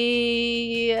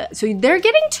 So they're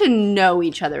getting to know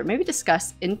each other. Maybe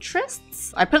discuss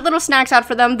interests. I put little snacks out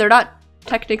for them. They're not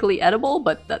technically edible,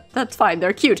 but that's fine.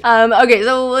 They're cute. Okay,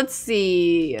 so let's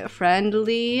see.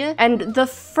 Friendly. And the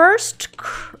first,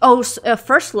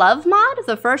 first love mod?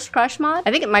 The first Crush mod?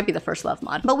 I think it might be the first love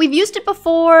mod. But we've used it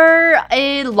before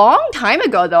a long time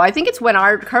ago, though. I think it's when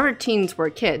our current teens were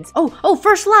kids. Oh,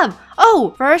 first love.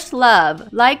 Oh, first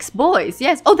love likes boys.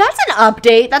 Yes. Oh, that's an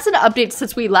update. That's an update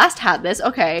since we last had this.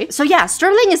 Okay. So yeah,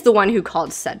 Sterling is the one who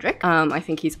called Cedric. I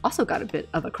think he's also got a bit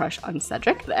of a crush on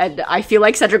Cedric. And I feel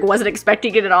like Cedric wasn't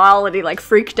expecting it at all, and he like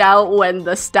freaked out when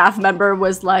the staff member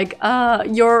was like,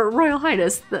 Your Royal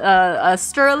Highness,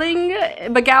 Sterling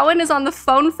McGowan is on the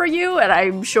phone for you. And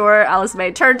I'm sure Alice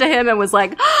May turned to him and was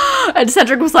like, and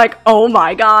Cedric was like, oh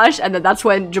my gosh. And then that's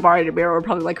when Jabari and Amira were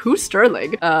probably like, who's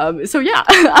Sterling? So yeah.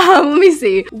 Let me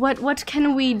see. What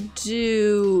can we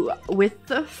do with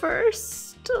the first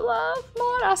love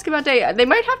mod? Ask about day. They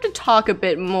might have to talk a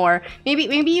bit more.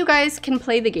 Maybe you guys can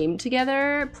play the game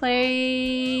together.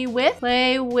 Play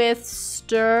with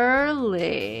Sterling.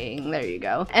 There you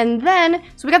go. And then,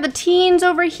 so we got the teens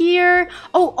over here.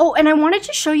 Oh, and I wanted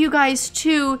to show you guys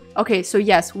too. Okay, so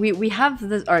yes, we have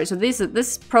this. All right, so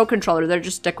this Pro controller, they're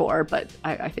just decor, but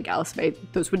I think Alice May,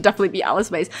 those would definitely be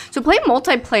Alice May's. So play a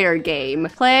multiplayer game.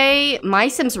 Play My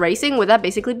Sims Racing. Would that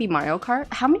basically be Mario Kart?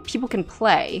 How many people can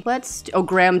play? Oh,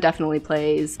 Graham definitely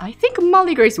plays. I think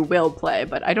Molly Grace will play,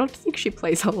 but I don't think she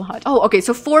plays a lot. Oh, okay,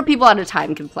 so 4 people at a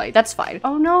time can play. That's fine.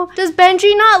 Oh no, does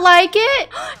Benji not like it?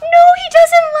 No, he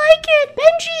doesn't like it.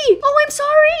 Benji, oh, I'm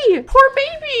sorry. Poor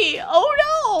baby. Oh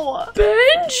no.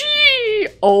 Benji.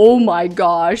 Oh my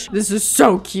gosh. This is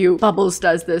so cute. Bubbles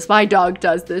does this. My dog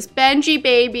does this. Benji,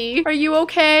 baby. Are you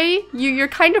okay? You're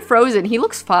kind of frozen. He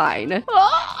looks fine.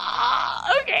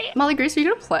 Ah, okay. Molly Grace, are you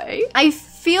gonna play? I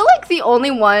feel like the only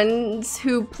ones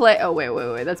who play— oh,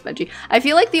 wait, that's Benji. I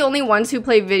feel like the only ones who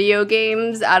play video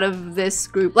games out of this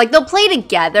group, like they'll play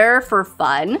together for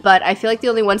fun, but I feel like the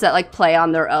only ones that like play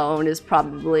on their own is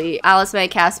probably Alice May,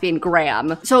 Caspian,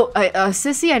 Graham. So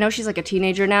Sissy, I know she's like a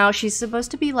teenager now. She's supposed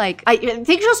to be like— I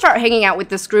think she'll start hanging out with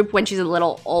this group when she's a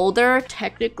little older.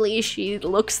 Technically, she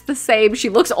looks the same. She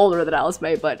looks older than Alice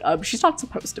May, but she's not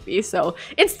supposed to be. So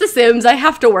it's The Sims. I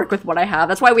have to work with what I have.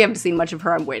 That's why we haven't seen much of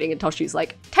her. I'm waiting until she's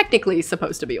like technically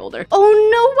supposed to be older. Oh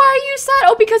no, why are you sad?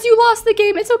 Oh, because you lost the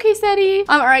game. It's okay, Ceddy.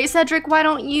 All right, Cedric, why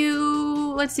don't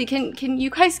you— let's see, can you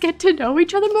guys get to know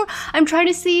each other more? I'm trying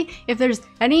to see if there's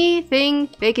anything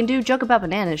they can do. Joke about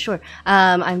bananas, sure.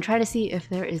 I'm trying to see if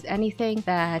there is anything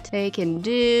that they can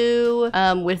do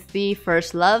with the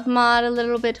first love mod a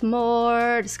little bit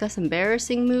more. Discuss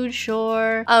embarrassing mood,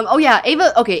 sure. Oh yeah,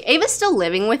 Ava, okay, Ava's still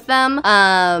living with them.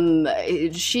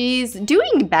 She's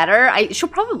doing better. She'll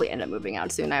probably end up moving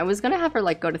out soon. I was gonna have her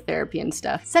like go to therapy and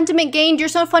stuff. Sentiment gained, you're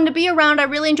so fun to be around. I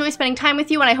really enjoy spending time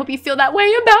with you and I hope you feel that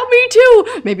way about me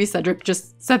too. Maybe Cedric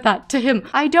just said that to him.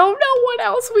 I don't know what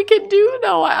else we could do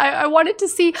though. I wanted to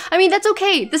see— I mean, that's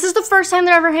okay. This is the first time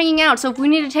they're ever hanging out, so if we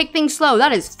need to take things slow,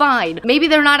 that is fine. Maybe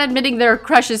they're not admitting their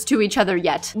crushes to each other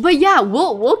yet. But yeah,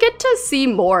 we'll get to see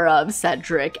more of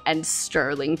Cedric and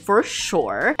Sterling for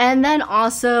sure. And then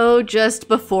also, just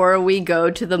before we go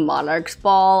to the Monarchs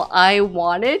ball, I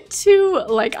wanted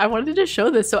to show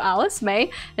this. So Alice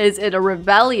May is in a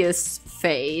rebellious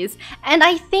phase, and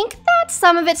I think that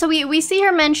some of it— so we see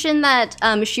her mention that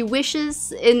she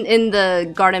wishes in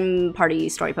the garden party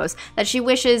story post that she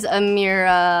wishes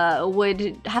Amira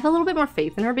would have a little bit more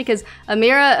faith in her, because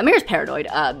Amira's paranoid.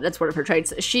 That's one of her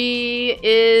traits. She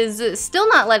is still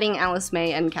not letting Alice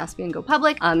May and Caspian go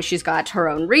public. She's got her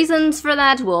own reasons for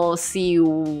that. We'll see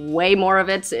way more of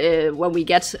it when we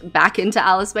get back into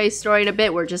Alice May's story in a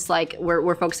bit. We're just like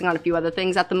we're focusing on a few other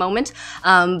things at the moment,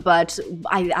 but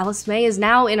Alice May is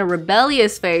now in a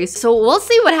rebellious phase, so we'll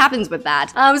see what happens with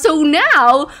that. So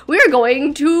now we're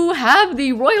going to have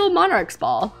the Royal Monarchs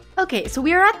Ball. Okay, so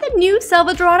we are at the new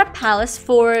Selvadorada Palace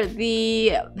for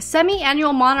the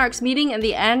semi-annual Monarchs meeting and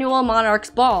the annual Monarchs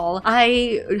Ball.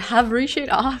 I have reshade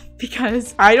off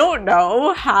because I don't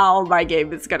know how my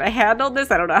game is gonna handle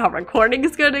this. I don't know how recording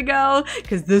is gonna go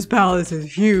because this palace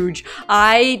is huge.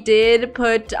 I did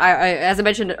put— as I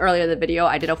mentioned earlier in the video,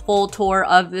 I did a full tour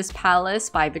of this palace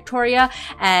by Victoria,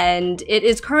 and it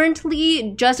is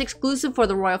currently just exclusive for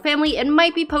the royal family. It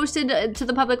might be posted to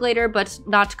the public later, but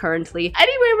not currently.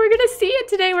 Anyway, we're gonna see it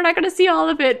today. We're not gonna see all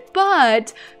of it,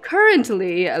 but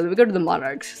currently, let me go to the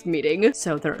Monarchs meeting.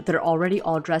 So they're already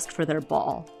all dressed for their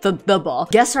ball, the ball.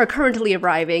 Guests are currently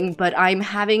arriving, but I'm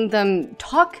having them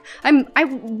talk. I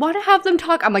want to have them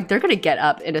talk. I'm like, they're gonna get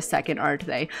up in a second, aren't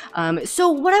they? So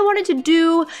what I wanted to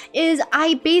do is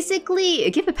I basically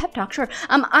give a pep talk. Sure.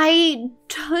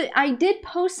 I did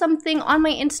post something on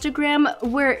my Instagram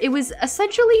where it was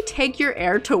essentially take your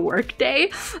heir to work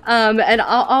day, and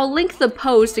I'll link the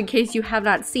post in case you have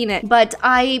not seen it. But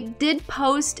I did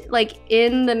post like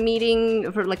in the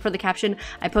meeting for the caption,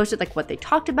 I posted like what they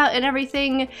talked about and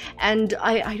everything, and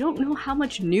I don't know how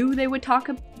much new they would talk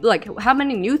about, like how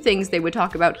many new things they would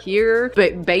talk about here,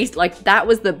 but based like that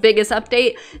was the biggest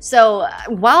update. So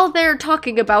while they're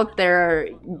talking about their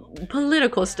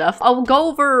political stuff, I'll go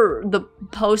over the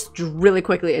post really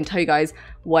quickly and tell you guys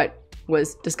what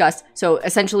was discussed. So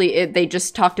essentially they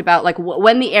just talked about like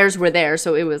when the heirs were there.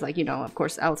 So it was like, you know, of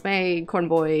course, Alice May,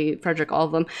 Cornboy, Frederick, all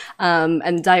of them,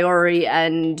 and Diori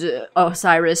and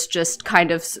Osiris just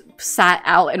kind of sat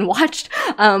out and watched.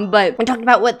 But we talked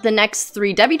about what the next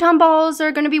 3 debutante balls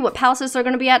are going to be, what palaces they're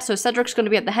going to be at. So Cedric's going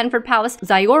to be at the Henford Palace,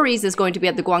 Diori's is going to be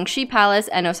at the Guangxi Palace,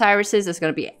 and Osiris's is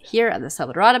going to be here at the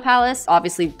Selvadorada Palace.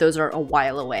 Obviously those are a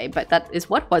while away, but that is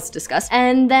what was discussed.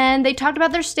 And then they talked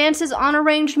about their stances on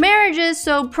arranged marriages.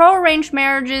 So pro-arranged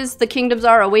marriages, the kingdoms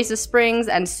are Oasis Springs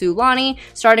and Sulani,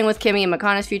 starting with Kimmy and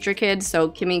Makana's future kids. So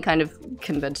Kimmy kind of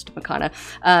convinced Makana.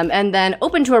 And then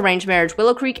open to arranged marriage,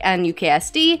 Willow Creek and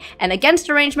UKSD, and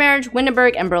against arranged marriage,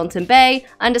 Windenburg and Burlington Bay,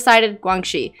 undecided,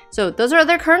 Guangxi. So those are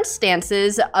their current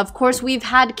stances. Of course, we've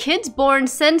had kids born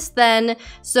since then.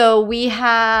 So we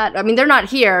had, I mean, they're not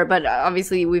here, but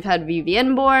obviously we've had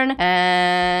Vivienne born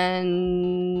and,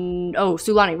 oh,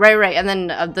 Sulani, right. And then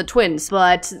the twins,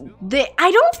 but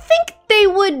I don't think they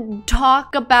would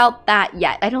talk about that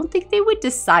yet. I don't think they would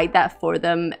decide that for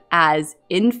them as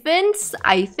infants.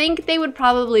 I think they would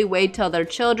probably wait till they're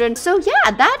children. So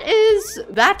yeah,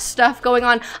 that stuff going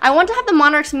on. I want to have the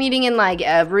monarchs meeting in like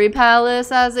every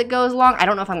palace as it goes along. I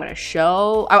don't know if I'm gonna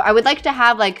show. I would like to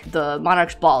have like the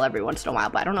monarchs ball every once in a while,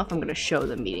 but I don't know if I'm gonna show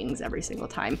the meetings every single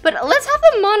time. But let's have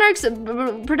the monarchs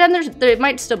pretend they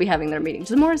might still be having their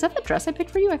meetings. Is that the dress I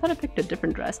picked for you? I thought I picked a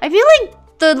different dress. I feel like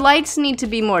the lights need to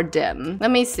be more dim.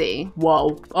 Let me see.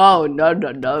 Whoa. Oh, no.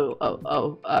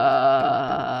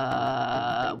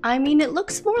 I mean, it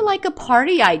looks more like a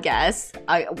party, I guess.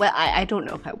 I don't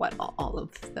know if I want all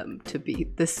of them to be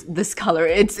this color.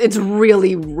 It's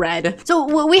really red.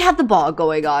 So we have the ball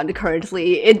going on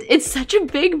currently. It's such a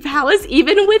big palace,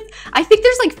 even with, I think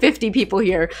there's like 50 people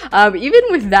here. Even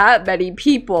with that many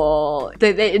people,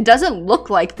 it doesn't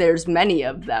look like there's many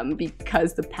of them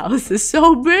because the palace is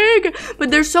so big,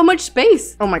 but there's so much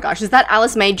space. Oh my gosh, is that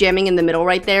Alice May jamming in the middle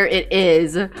right there? It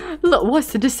is. Look,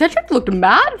 Cedric looked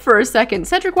mad for a second.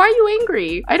 Cedric, why are you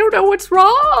angry? I don't know what's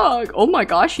wrong. Oh my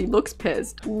gosh, he looks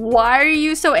pissed. Why are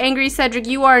you so angry, Cedric?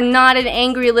 You are not an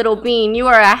angry little bean. You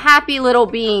are a happy little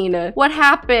bean. What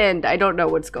happened? I don't know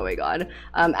what's going on.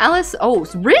 Alice, oh,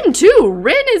 Rin too.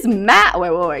 Rin is mad.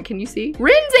 Wait, can you see?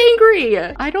 Rin's angry.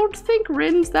 I don't think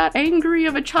Rin's that angry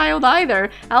of a child either.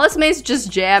 Alice May's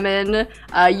just jamming.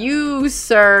 You,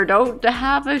 sir, don't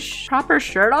have a proper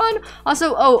shirt on?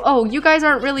 Also, oh, you guys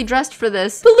aren't really dressed for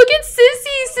this. But look at Sissy.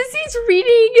 Sissy's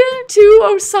reading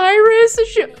to Osiris.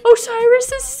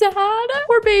 Osiris is sad.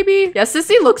 Poor baby. Yeah,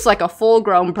 Sissy looks like a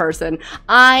full-grown person.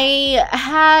 I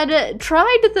had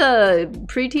tried the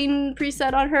preteen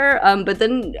preset on her, but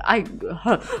then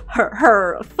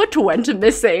her foot went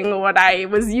missing when I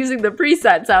was using the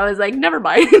preset, so I was like, never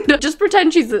mind. Just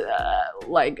pretend she's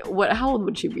like, how old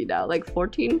would she be now? Like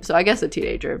 14? So I guess a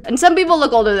teenager. And some people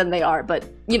look older than they are, but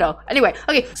you know. Anyway,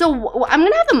 okay, so I'm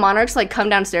gonna have the monarchs like come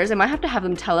downstairs. I might have to have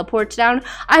them teleport down.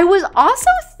 I was also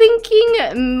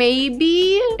thinking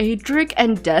maybe Adric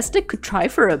and Desta could try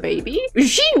for a baby.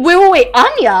 Wait,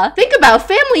 Anya, think about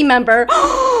family member.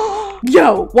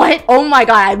 Yo, what? Oh my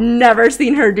god, I've never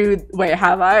seen her do. Wait,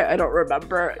 have I? I don't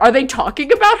remember. Are they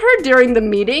talking about her during the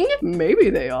meeting? Maybe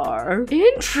they are.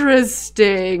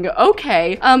 Interesting.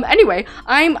 Okay. Anyway,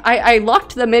 I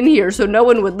locked them in here so no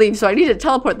one would leave, so I need to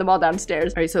teleport them all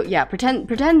downstairs. All right, so yeah, pretend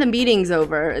the meeting's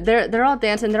over. They're all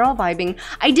dancing, they're all vibing.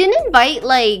 I didn't invite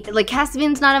like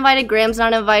Caspian's not invited, Graham's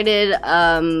not invited,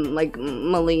 like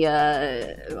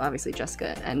Malia, obviously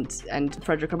Jessica and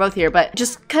Frederick are both here, but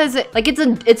just cause like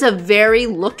it's a very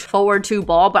looked forward to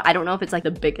ball, but I don't know if it's like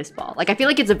the biggest ball. Like I feel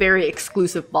like it's a very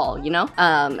exclusive ball, you know?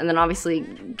 And then obviously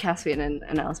Caspian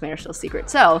and Alice May are still secret.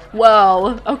 So,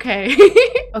 whoa, okay.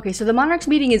 Okay, so the monarchs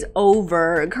meeting is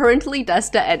over. Currently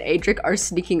Desta and Adric are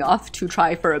sneaking off to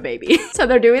try for a baby. So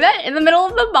they're doing that in the middle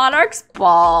of the monarchs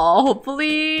ball.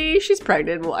 Hopefully she's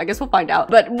pregnant. Well, I guess we'll find out.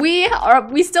 But we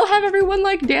still have everyone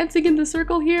like dancing in the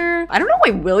circle here. I don't know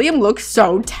why William looks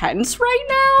so tense right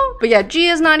now. But yeah,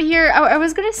 Gia's not here. I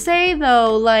was gonna say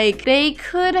though, like they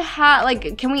could have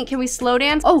like, can we slow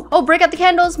dance? Oh, break out the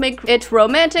candles, make it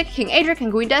romantic. King Adric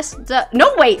and Queen Desta.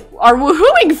 No, wait, are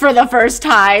woohooing for the first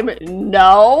time?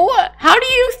 No. How do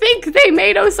you think they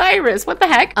made Osiris? What the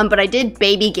heck? But I did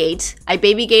baby gate. I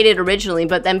baby gated originally,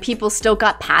 but then people still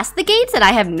got past the gates and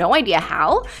I have no idea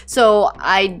how. So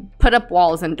I put up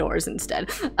walls and doors instead.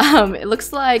 It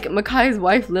looks like Makai's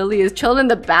wife Lily is chilling in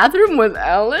the bathroom with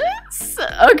Ellis.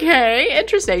 Okay,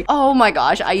 interesting. Oh my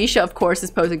gosh, Aisha of course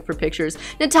is posing for pictures.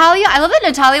 Natalia, I love that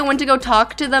Natalia went to go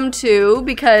talk to them too,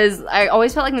 because I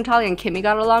always felt like Natalia and Kimmy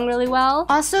got along really well.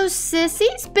 Also,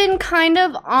 Sissy's been kind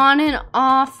of on and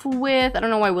off with, I don't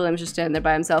know why William's just standing there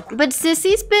by himself, but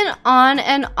Sissy's been on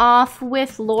and off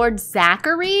with Lord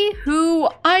Zachary, who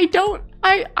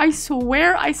I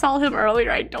swear I saw him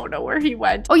earlier. I don't know where he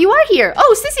went. Oh, you are here.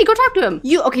 Oh, Sissy, go talk to him.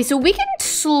 Okay, so we can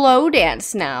slow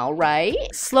dance now, right?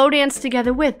 Slow dance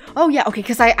together with, oh yeah, okay,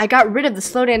 because I got rid of the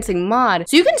slow dancing mod.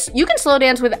 So you can slow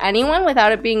dance with anyone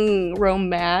without it being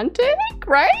romantic,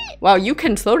 right? Wow, you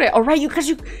can slow dance. Oh, right, you can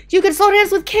slow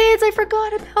dance with kids. I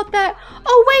forgot about that.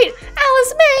 Oh, wait,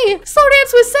 Alice May, slow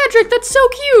dance with Cedric. That's so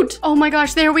cute. Oh my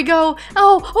gosh, there we go.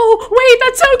 Oh, wait,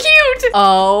 that's so cute.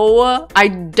 Oh, I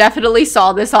definitely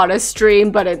saw this on a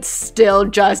stream, but it's still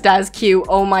just as cute.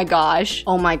 Oh my gosh.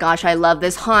 Oh my gosh, I love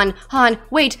this. Han,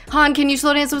 Wait, Han, can you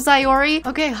slow dance with Sayori?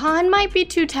 Okay, Han might be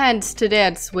too tense to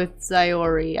dance with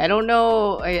Sayori. I don't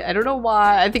know. I don't know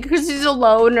why. I think because he's a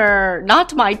loner.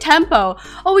 Not my tempo.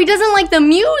 Oh, he doesn't like the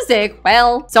music.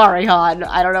 Well, sorry, Han.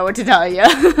 I don't know what to tell you.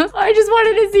 I just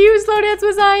wanted to see you slow dance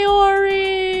with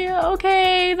Sayori.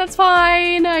 Okay, that's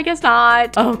fine. I guess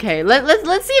not. Okay,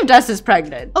 let's see if Desta's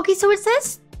pregnant. Okay, so it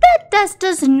says that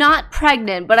Desta's not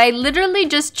pregnant, but I literally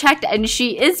just checked and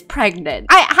she is pregnant.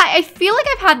 I feel like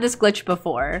I've had this glitch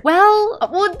before. Well,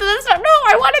 that's not, no,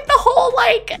 I wanted the whole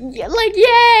like,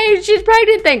 yay, she's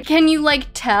pregnant thing. Can you like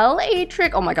tell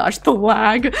Atric? Oh my gosh, the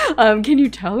lag. Can you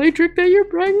tell Atric that you're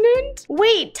pregnant?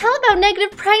 Wait, tell about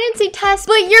negative pregnancy test,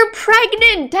 but you're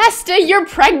pregnant, Desta, you're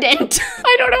pregnant.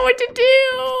 I don't know what to do.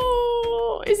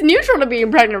 It's neutral to being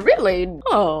pregnant, really.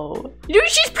 Oh, dude,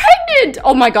 she's pregnant.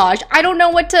 Oh my gosh, I don't know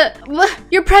what to,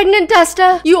 you're pregnant,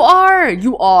 Desta. You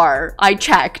are. I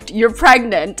checked, you're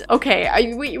pregnant. Okay,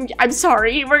 I'm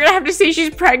sorry. We're gonna have to say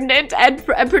she's pregnant and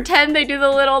pretend they do the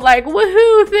little like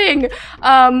woohoo thing.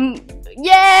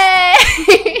 Yay!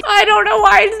 I don't know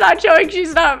why it's not showing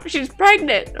she's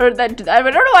pregnant, or that I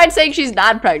don't know why it's saying she's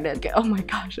not pregnant. Okay, oh my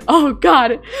gosh. Oh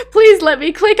God, please let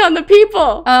me click on the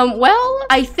people. Well,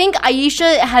 I think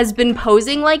Aisha has been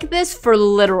posing like this for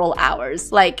literal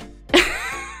hours. Like,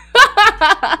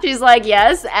 she's like,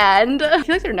 yes, and I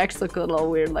feel like their necks look a little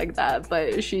weird like that,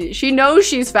 but she knows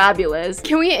she's fabulous.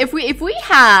 Can we, if we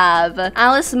have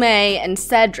Alice May and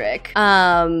Cedric,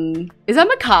 is that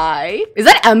Makai? Is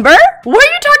that Ember? Why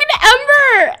are you talking to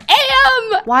Ember?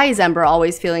 Am! Why is Ember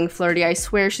always feeling flirty? I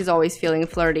swear she's always feeling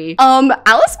flirty.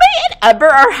 Alice May and Ember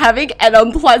are having an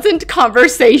unpleasant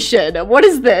conversation. What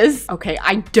is this? Okay,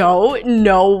 I don't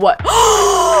know what.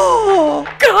 Oh,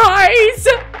 guys!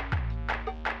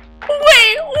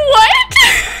 Wait, what?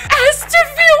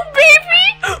 Estafil, baby?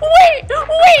 Wait.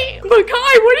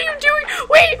 Makai, what are you doing?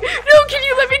 Wait, no, can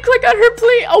you let me click on her,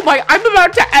 please? Oh my, I'm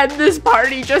about to end this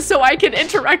party just so I can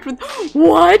interact with,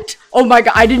 what? Oh my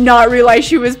God, I did not realize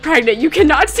she was pregnant. You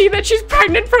cannot see that she's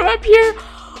pregnant from up here.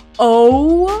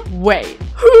 Oh, wait,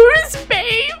 whose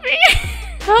baby?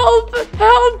 Help,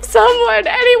 someone,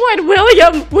 anyone,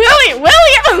 William,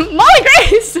 Molly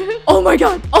Grace. Oh my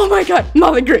God,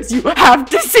 Molly Grace, you have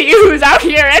to see who's out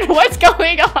here and what's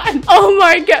going on. Oh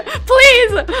my God,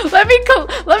 please, let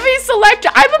me select,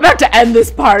 I'm about to end this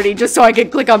party just so I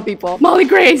can click on people. Molly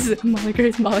Grace.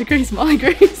 Where's William?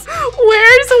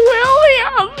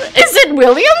 Is it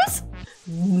Williams?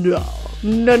 No.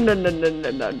 No.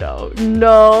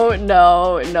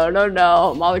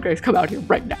 Molly Grace, come out here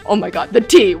right now. Oh my God, the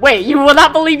tea. Wait, you will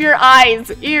not believe your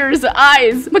eyes. Ears,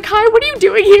 eyes. Makai, what are you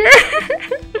doing here?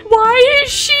 Why is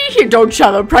she here? Don't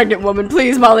shut up, pregnant woman.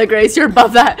 Please, Molly Grace, you're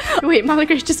above that. Wait, Molly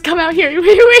Grace, just come out here.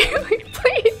 Wait,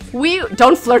 please.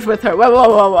 Don't flirt with her.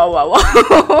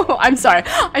 Whoa. I'm sorry.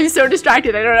 I'm so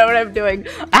distracted. I don't know what I'm doing.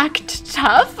 Act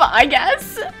tough, I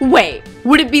guess. Wait,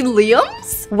 would it be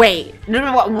Liam's? Wait.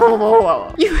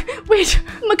 Whoa. Wait,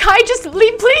 Makai, just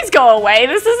leave. Please go away.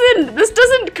 This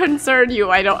doesn't concern you.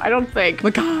 I don't think.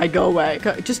 Makai, go away.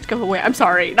 Just go away. I'm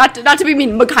sorry. Not to be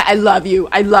mean. Makai, I love you.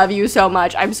 I love you so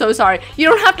much. I'm so sorry. You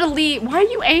don't have to leave. Why are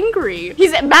you angry?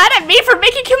 He's mad at me for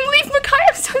making him leave. Makai,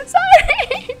 I'm so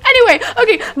sorry. Anyway,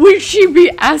 okay. Would she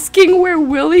be asking where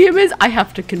William is? I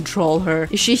have to control her.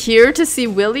 Is she here to see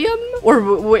William?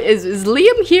 Or is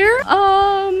Liam here? Who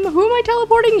am I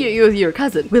teleporting? Your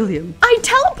cousin, William. I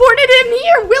teleported him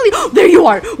here, William. There you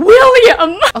are,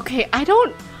 William. Okay,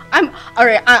 all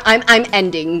right, I'm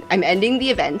ending the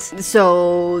event,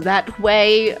 so that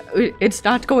way it's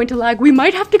not going to lag. We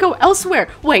might have to go elsewhere.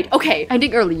 Wait, okay,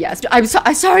 ending early, yes. I'm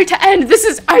sorry to end.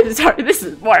 I'm sorry, this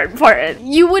is more important.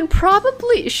 You would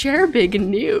probably share big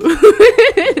news.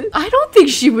 I don't think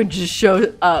she would just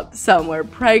show up somewhere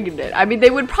pregnant. I mean, they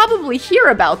would probably hear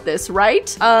about this,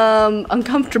 right?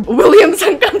 Uncomfortable. William's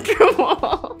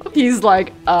uncomfortable. He's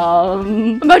like,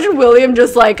 imagine William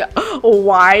just like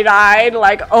wide-eyed,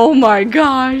 like, oh my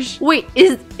gosh. Wait,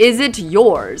 is it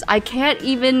yours? I can't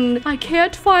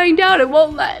find out. It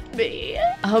won't let me.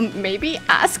 Maybe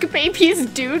ask baby's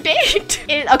due date.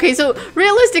 Okay, so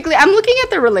realistically, I'm looking at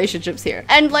their relationships here,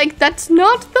 and like, that's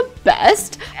not the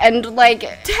best. And like,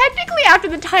 technically after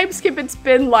the time skip, it's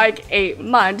been like 8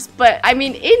 months, but I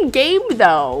mean, in game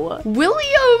though,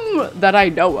 William, that I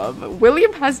know of,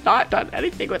 William has not done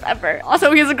anything with Ember.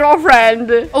 Also, he has a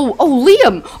girlfriend. Oh,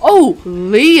 Liam. Oh,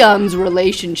 Liam's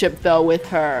relationship though with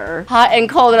her. Hot and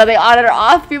cold, are they on or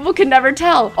off? People can never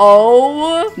tell.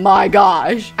 Oh my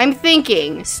gosh. I'm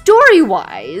thinking,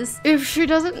 story-wise, if she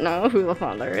doesn't know who the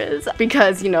father is,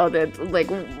 because, you know, that like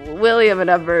William and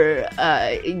Ember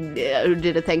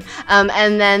did a thing.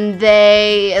 And then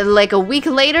they, like a week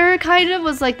later, kind of,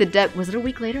 was like was it a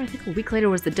week later? I think a week later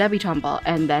was the debutante ball.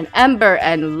 And then Ember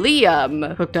and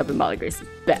Liam hooked up in Molly Grace's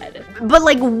bed. But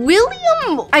like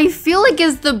William, I feel like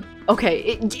is the,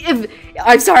 okay,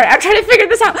 I'm sorry, I'm trying to figure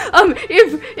this out.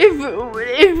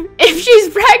 If she's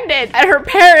pregnant and her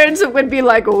parents would be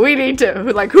like, we need to,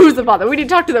 like, who's the father? We need to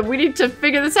talk to them. We need to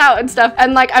figure this out and stuff.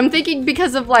 And like, I'm thinking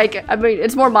because of like, I mean,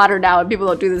 it's more modern now and people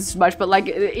don't do this as much, but like,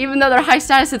 even though they're high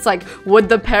status, it's like, would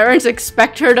the parents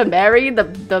expect her to marry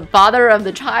the father of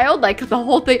the child? Like the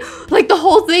whole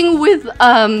thing with,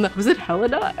 was it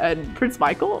Helena and Prince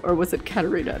Michael? Or was it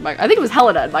Katerina and Michael? I think it was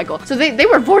Helena and Michael. So they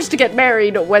were forced to get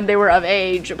married when they were of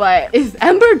age, but if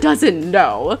Ember doesn't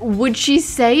know, would she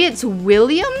say it's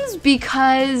William's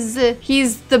because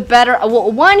he's the better,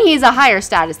 well, one, he's a higher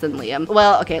status than Liam.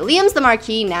 Well, okay, Liam's the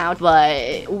Marquis now,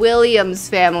 but William's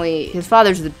family, his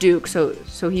father's the Duke, so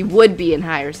he would be in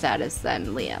higher status than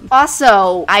Liam.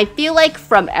 Also, I feel like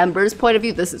from Ember's point of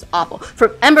view, this is awful.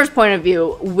 From Ember's point of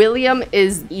view, William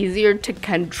is easier to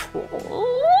control.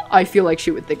 I feel like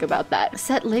she would think about that.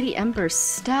 Set Lady Ember's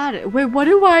status. Wait, what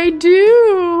do I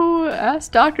do?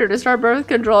 Ask doctor to start birth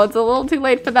control. It's a little too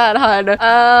late for that, hun.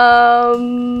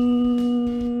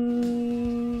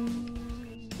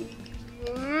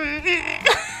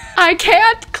 I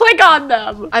can't click on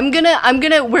them. We're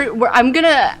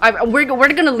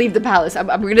gonna leave the palace.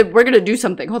 We're gonna do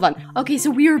something. Hold on. Okay,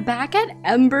 so we are back at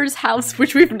Ember's house,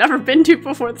 which we've never been to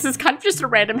before. This is kind of just a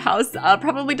random house.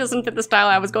 Probably doesn't fit the style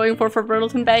I was going for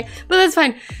Brindleton Bay, but that's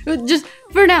fine. Just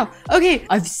for now. Okay,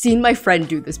 I've seen my friend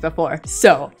do this before,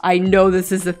 so I know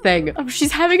this is a thing. Oh,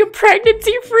 she's having a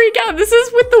pregnancy freak out. This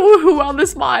is with the Woohoo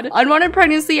Wellness mod. Unwanted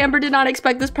pregnancy. Ember did not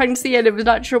expect this pregnancy and it was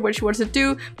not sure what she wants to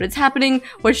do, but it's happening.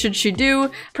 What should she do?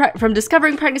 From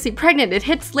discovering pregnancy pregnant, it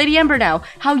hits Lady Ember now.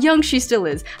 How young she still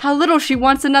is. How little she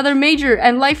wants another major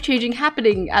and life-changing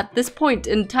happening at this point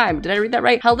in time. Did I read that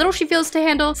right? How little she feels to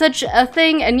handle such a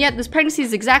thing, and yet this pregnancy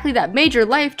is exactly that. Major,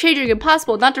 life-changing,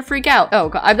 impossible not to freak out. Oh,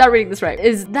 God, I'm not reading this right.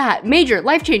 Is that major,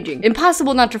 life-changing,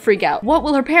 impossible not to freak out? What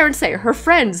will her parents say? Her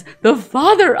friends? The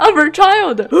father of her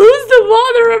child? Who's the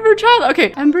father of her child?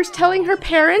 Okay, Ember's telling her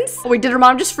parents. Oh, wait, did her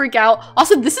mom just freak out?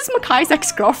 Also, this is Makai's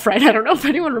ex-girlfriend. I don't know if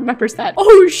anyone remembers that.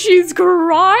 Oh, she's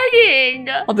crying.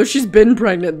 Although she's been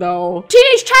pregnant though.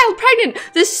 Teenage child pregnant.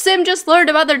 This sim just learned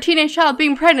about their teenage child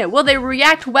being pregnant. Will they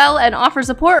react well and offer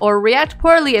support, or react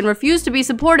poorly and refuse to be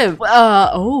supportive?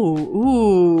 I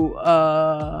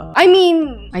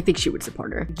mean, I think she would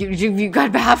support her. You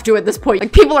gotta have to at this point.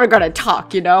 Like, people are gonna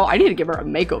talk, you know? I need to give her a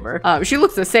makeover. She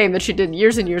looks the same that she did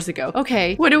years and years ago.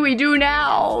 Okay, what do we do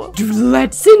now?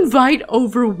 Let's invite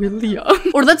over William.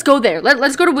 Or let's go there.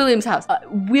 Let's go to William's house.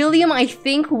 William, I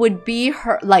think, would be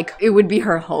her, like, it would be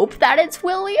her hope that it's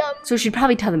William. So she'd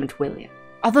probably tell them it's William.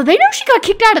 Although they know she got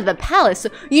kicked out of the palace. So,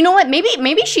 you know what?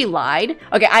 Maybe she lied.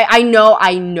 Okay, I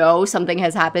know something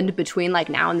has happened between like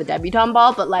now and the debutante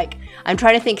ball, but like I'm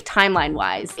trying to think timeline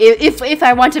wise. If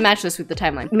I want to match this with the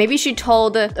timeline. Maybe she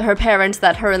told her parents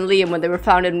that her and Liam, when they were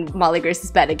found in Molly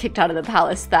Grace's bed and kicked out of the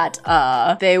palace, that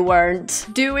they weren't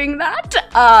doing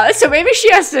that. So maybe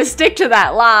she has to stick to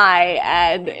that lie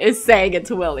and is saying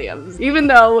it's Williams. Even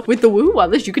though with the Woo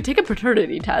Wellness, you could take a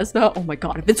paternity test. Oh my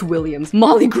God, if it's Williams,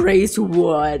 Molly Grace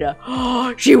would.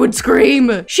 She would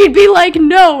scream. She'd be like,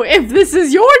 no, if this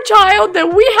is your child,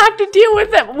 then we have to deal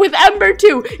with it with Ember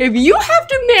too. If you have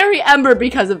to marry Ember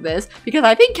because of this, because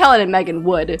I think Kellen and Megan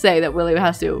would say that William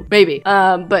has to, maybe.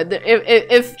 But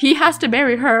if he has to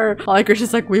marry her, Molly Grace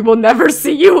is like, we will never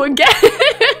see you again.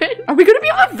 Are we gonna be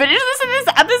able to finish this in this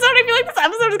episode? I feel like this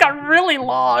episode has got really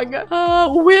long.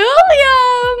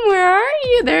 William, where are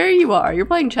you? There you are. You're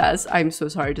playing chess. I'm so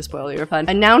sorry to spoil your fun.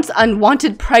 Announce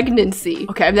unwanted pregnancy.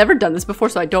 Okay, I've never done this before,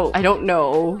 so I don't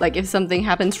know, like, if something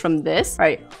happens from this. All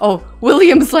right. Oh,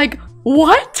 William's like,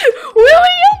 what? William?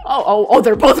 Oh,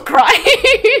 they're both crying.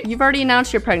 You've already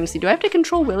announced your pregnancy. Do I have to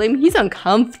control William? He's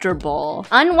uncomfortable.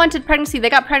 Unwanted pregnancy. They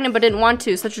got pregnant but didn't want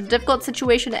to. Such a difficult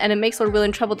situation, and it makes Lord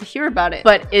William trouble to hear about it.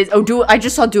 But I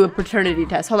just saw do a paternity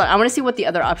test. Hold on, I want to see what the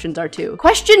other options are too.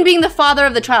 Question being the father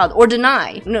of the child, or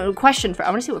deny. No, question for, I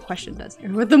want to see what question does.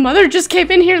 The mother just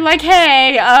came in here like,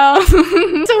 hey,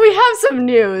 so we have some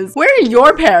news. Where are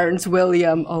your parents,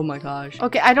 William? Oh my gosh.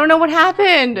 Okay, I don't know what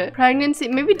happened. Pregnancy,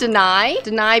 maybe deny.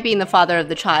 Deny being the father of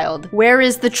the child. child. Where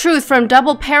is the truth from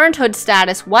double parenthood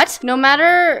status? What? No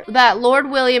matter that Lord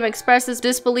William expresses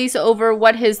disbelief over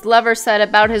what his lover said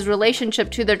about his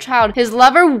relationship to their child, his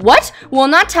lover, what? Will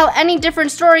not tell any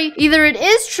different story. Either it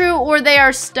is true or they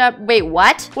are wait,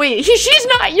 what? Wait, she's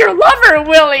not your lover,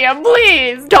 William,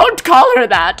 please. Don't call her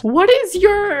that. What is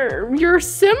your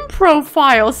sim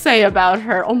profile say about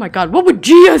her? Oh my god, what would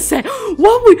Gia say?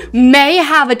 What would may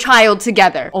have a child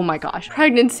together? Oh my gosh.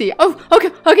 Pregnancy. Oh,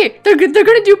 okay. They're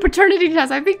gonna do paternity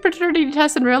tests. I think paternity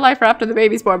tests in real life are after the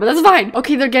baby's born, but that's fine.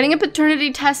 Okay, they're getting a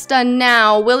paternity test done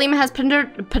now. William has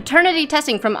paternity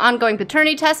testing from ongoing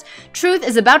paternity tests. Truth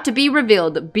is about to be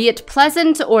revealed, be it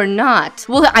pleasant or not.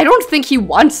 Well, I don't think he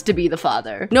wants to be the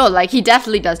father. No, like he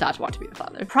definitely does not want to be the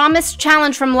father. Promised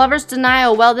challenge from lover's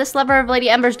denial. Well, this lover of Lady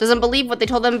Ember's doesn't believe what they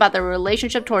told them about their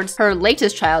relationship towards her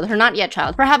latest child, her not yet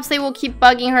child. Perhaps they will keep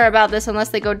bugging her about this unless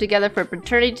they go together for a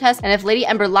paternity test, and if Lady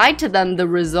Ember lied to them, the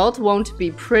result won't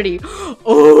be pretty.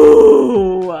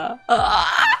 Oh.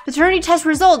 Paternity test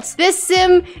results. This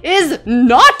sim is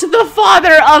not the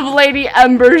father of Lady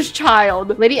Ember's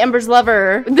child. Lady Ember's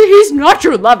lover, he's not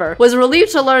your lover, was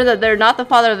relieved to learn that they're not the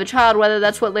father of the child, whether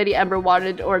that's what Lady Ember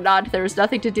wanted or not. There's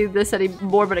nothing to do this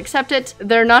anymore but accept it.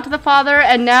 They're not the father,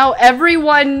 and now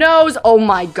everyone knows. Oh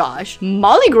my gosh.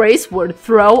 Molly Grace would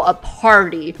throw a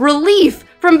party. Relief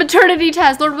from paternity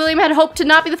test. Lord William had hoped to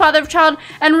not be the father of a child,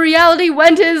 and reality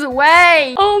went his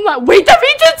way. Oh my, wait, that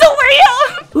means it's a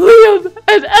Liam! Liam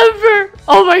and Ember.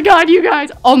 Oh my god, you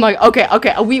guys. Oh my, okay.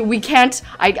 We can't,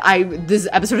 this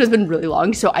episode has been really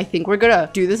long, so I think we're gonna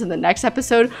do this in the next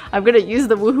episode. I'm gonna use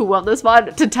the Woohoo Wellness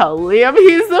mod to tell Liam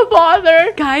he's the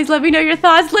father. Guys, let me know your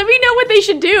thoughts. Let me know what they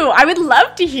should do. I would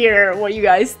love to hear what you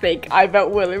guys think. I bet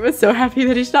William was so happy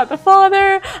that he's not the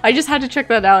father. I just had to check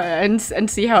that out and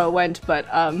see how it went, but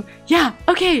yeah,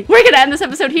 okay, we're gonna end this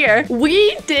episode here.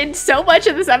 We did so much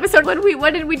in this episode.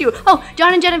 What did we do? Oh,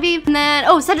 John and Genevieve, and then,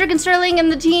 oh, Cedric and Sterling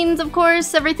and the teens, of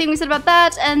course, everything we said about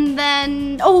that, and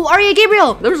then, oh, Arya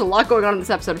Gabriel. There was a lot going on in this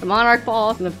episode. The Monarch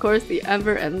Ball, and of course, the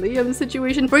Ember and Liam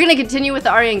situation. We're gonna continue with the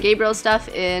Arya and Gabriel stuff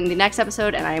in the next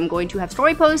episode, and I am going to have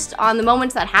story posts on the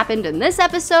moments that happened in this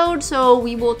episode, so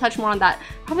we will touch more on that.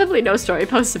 Probably no story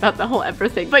posts about the whole Ember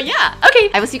thing, but yeah, okay.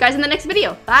 I will see you guys in the next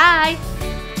video. Bye!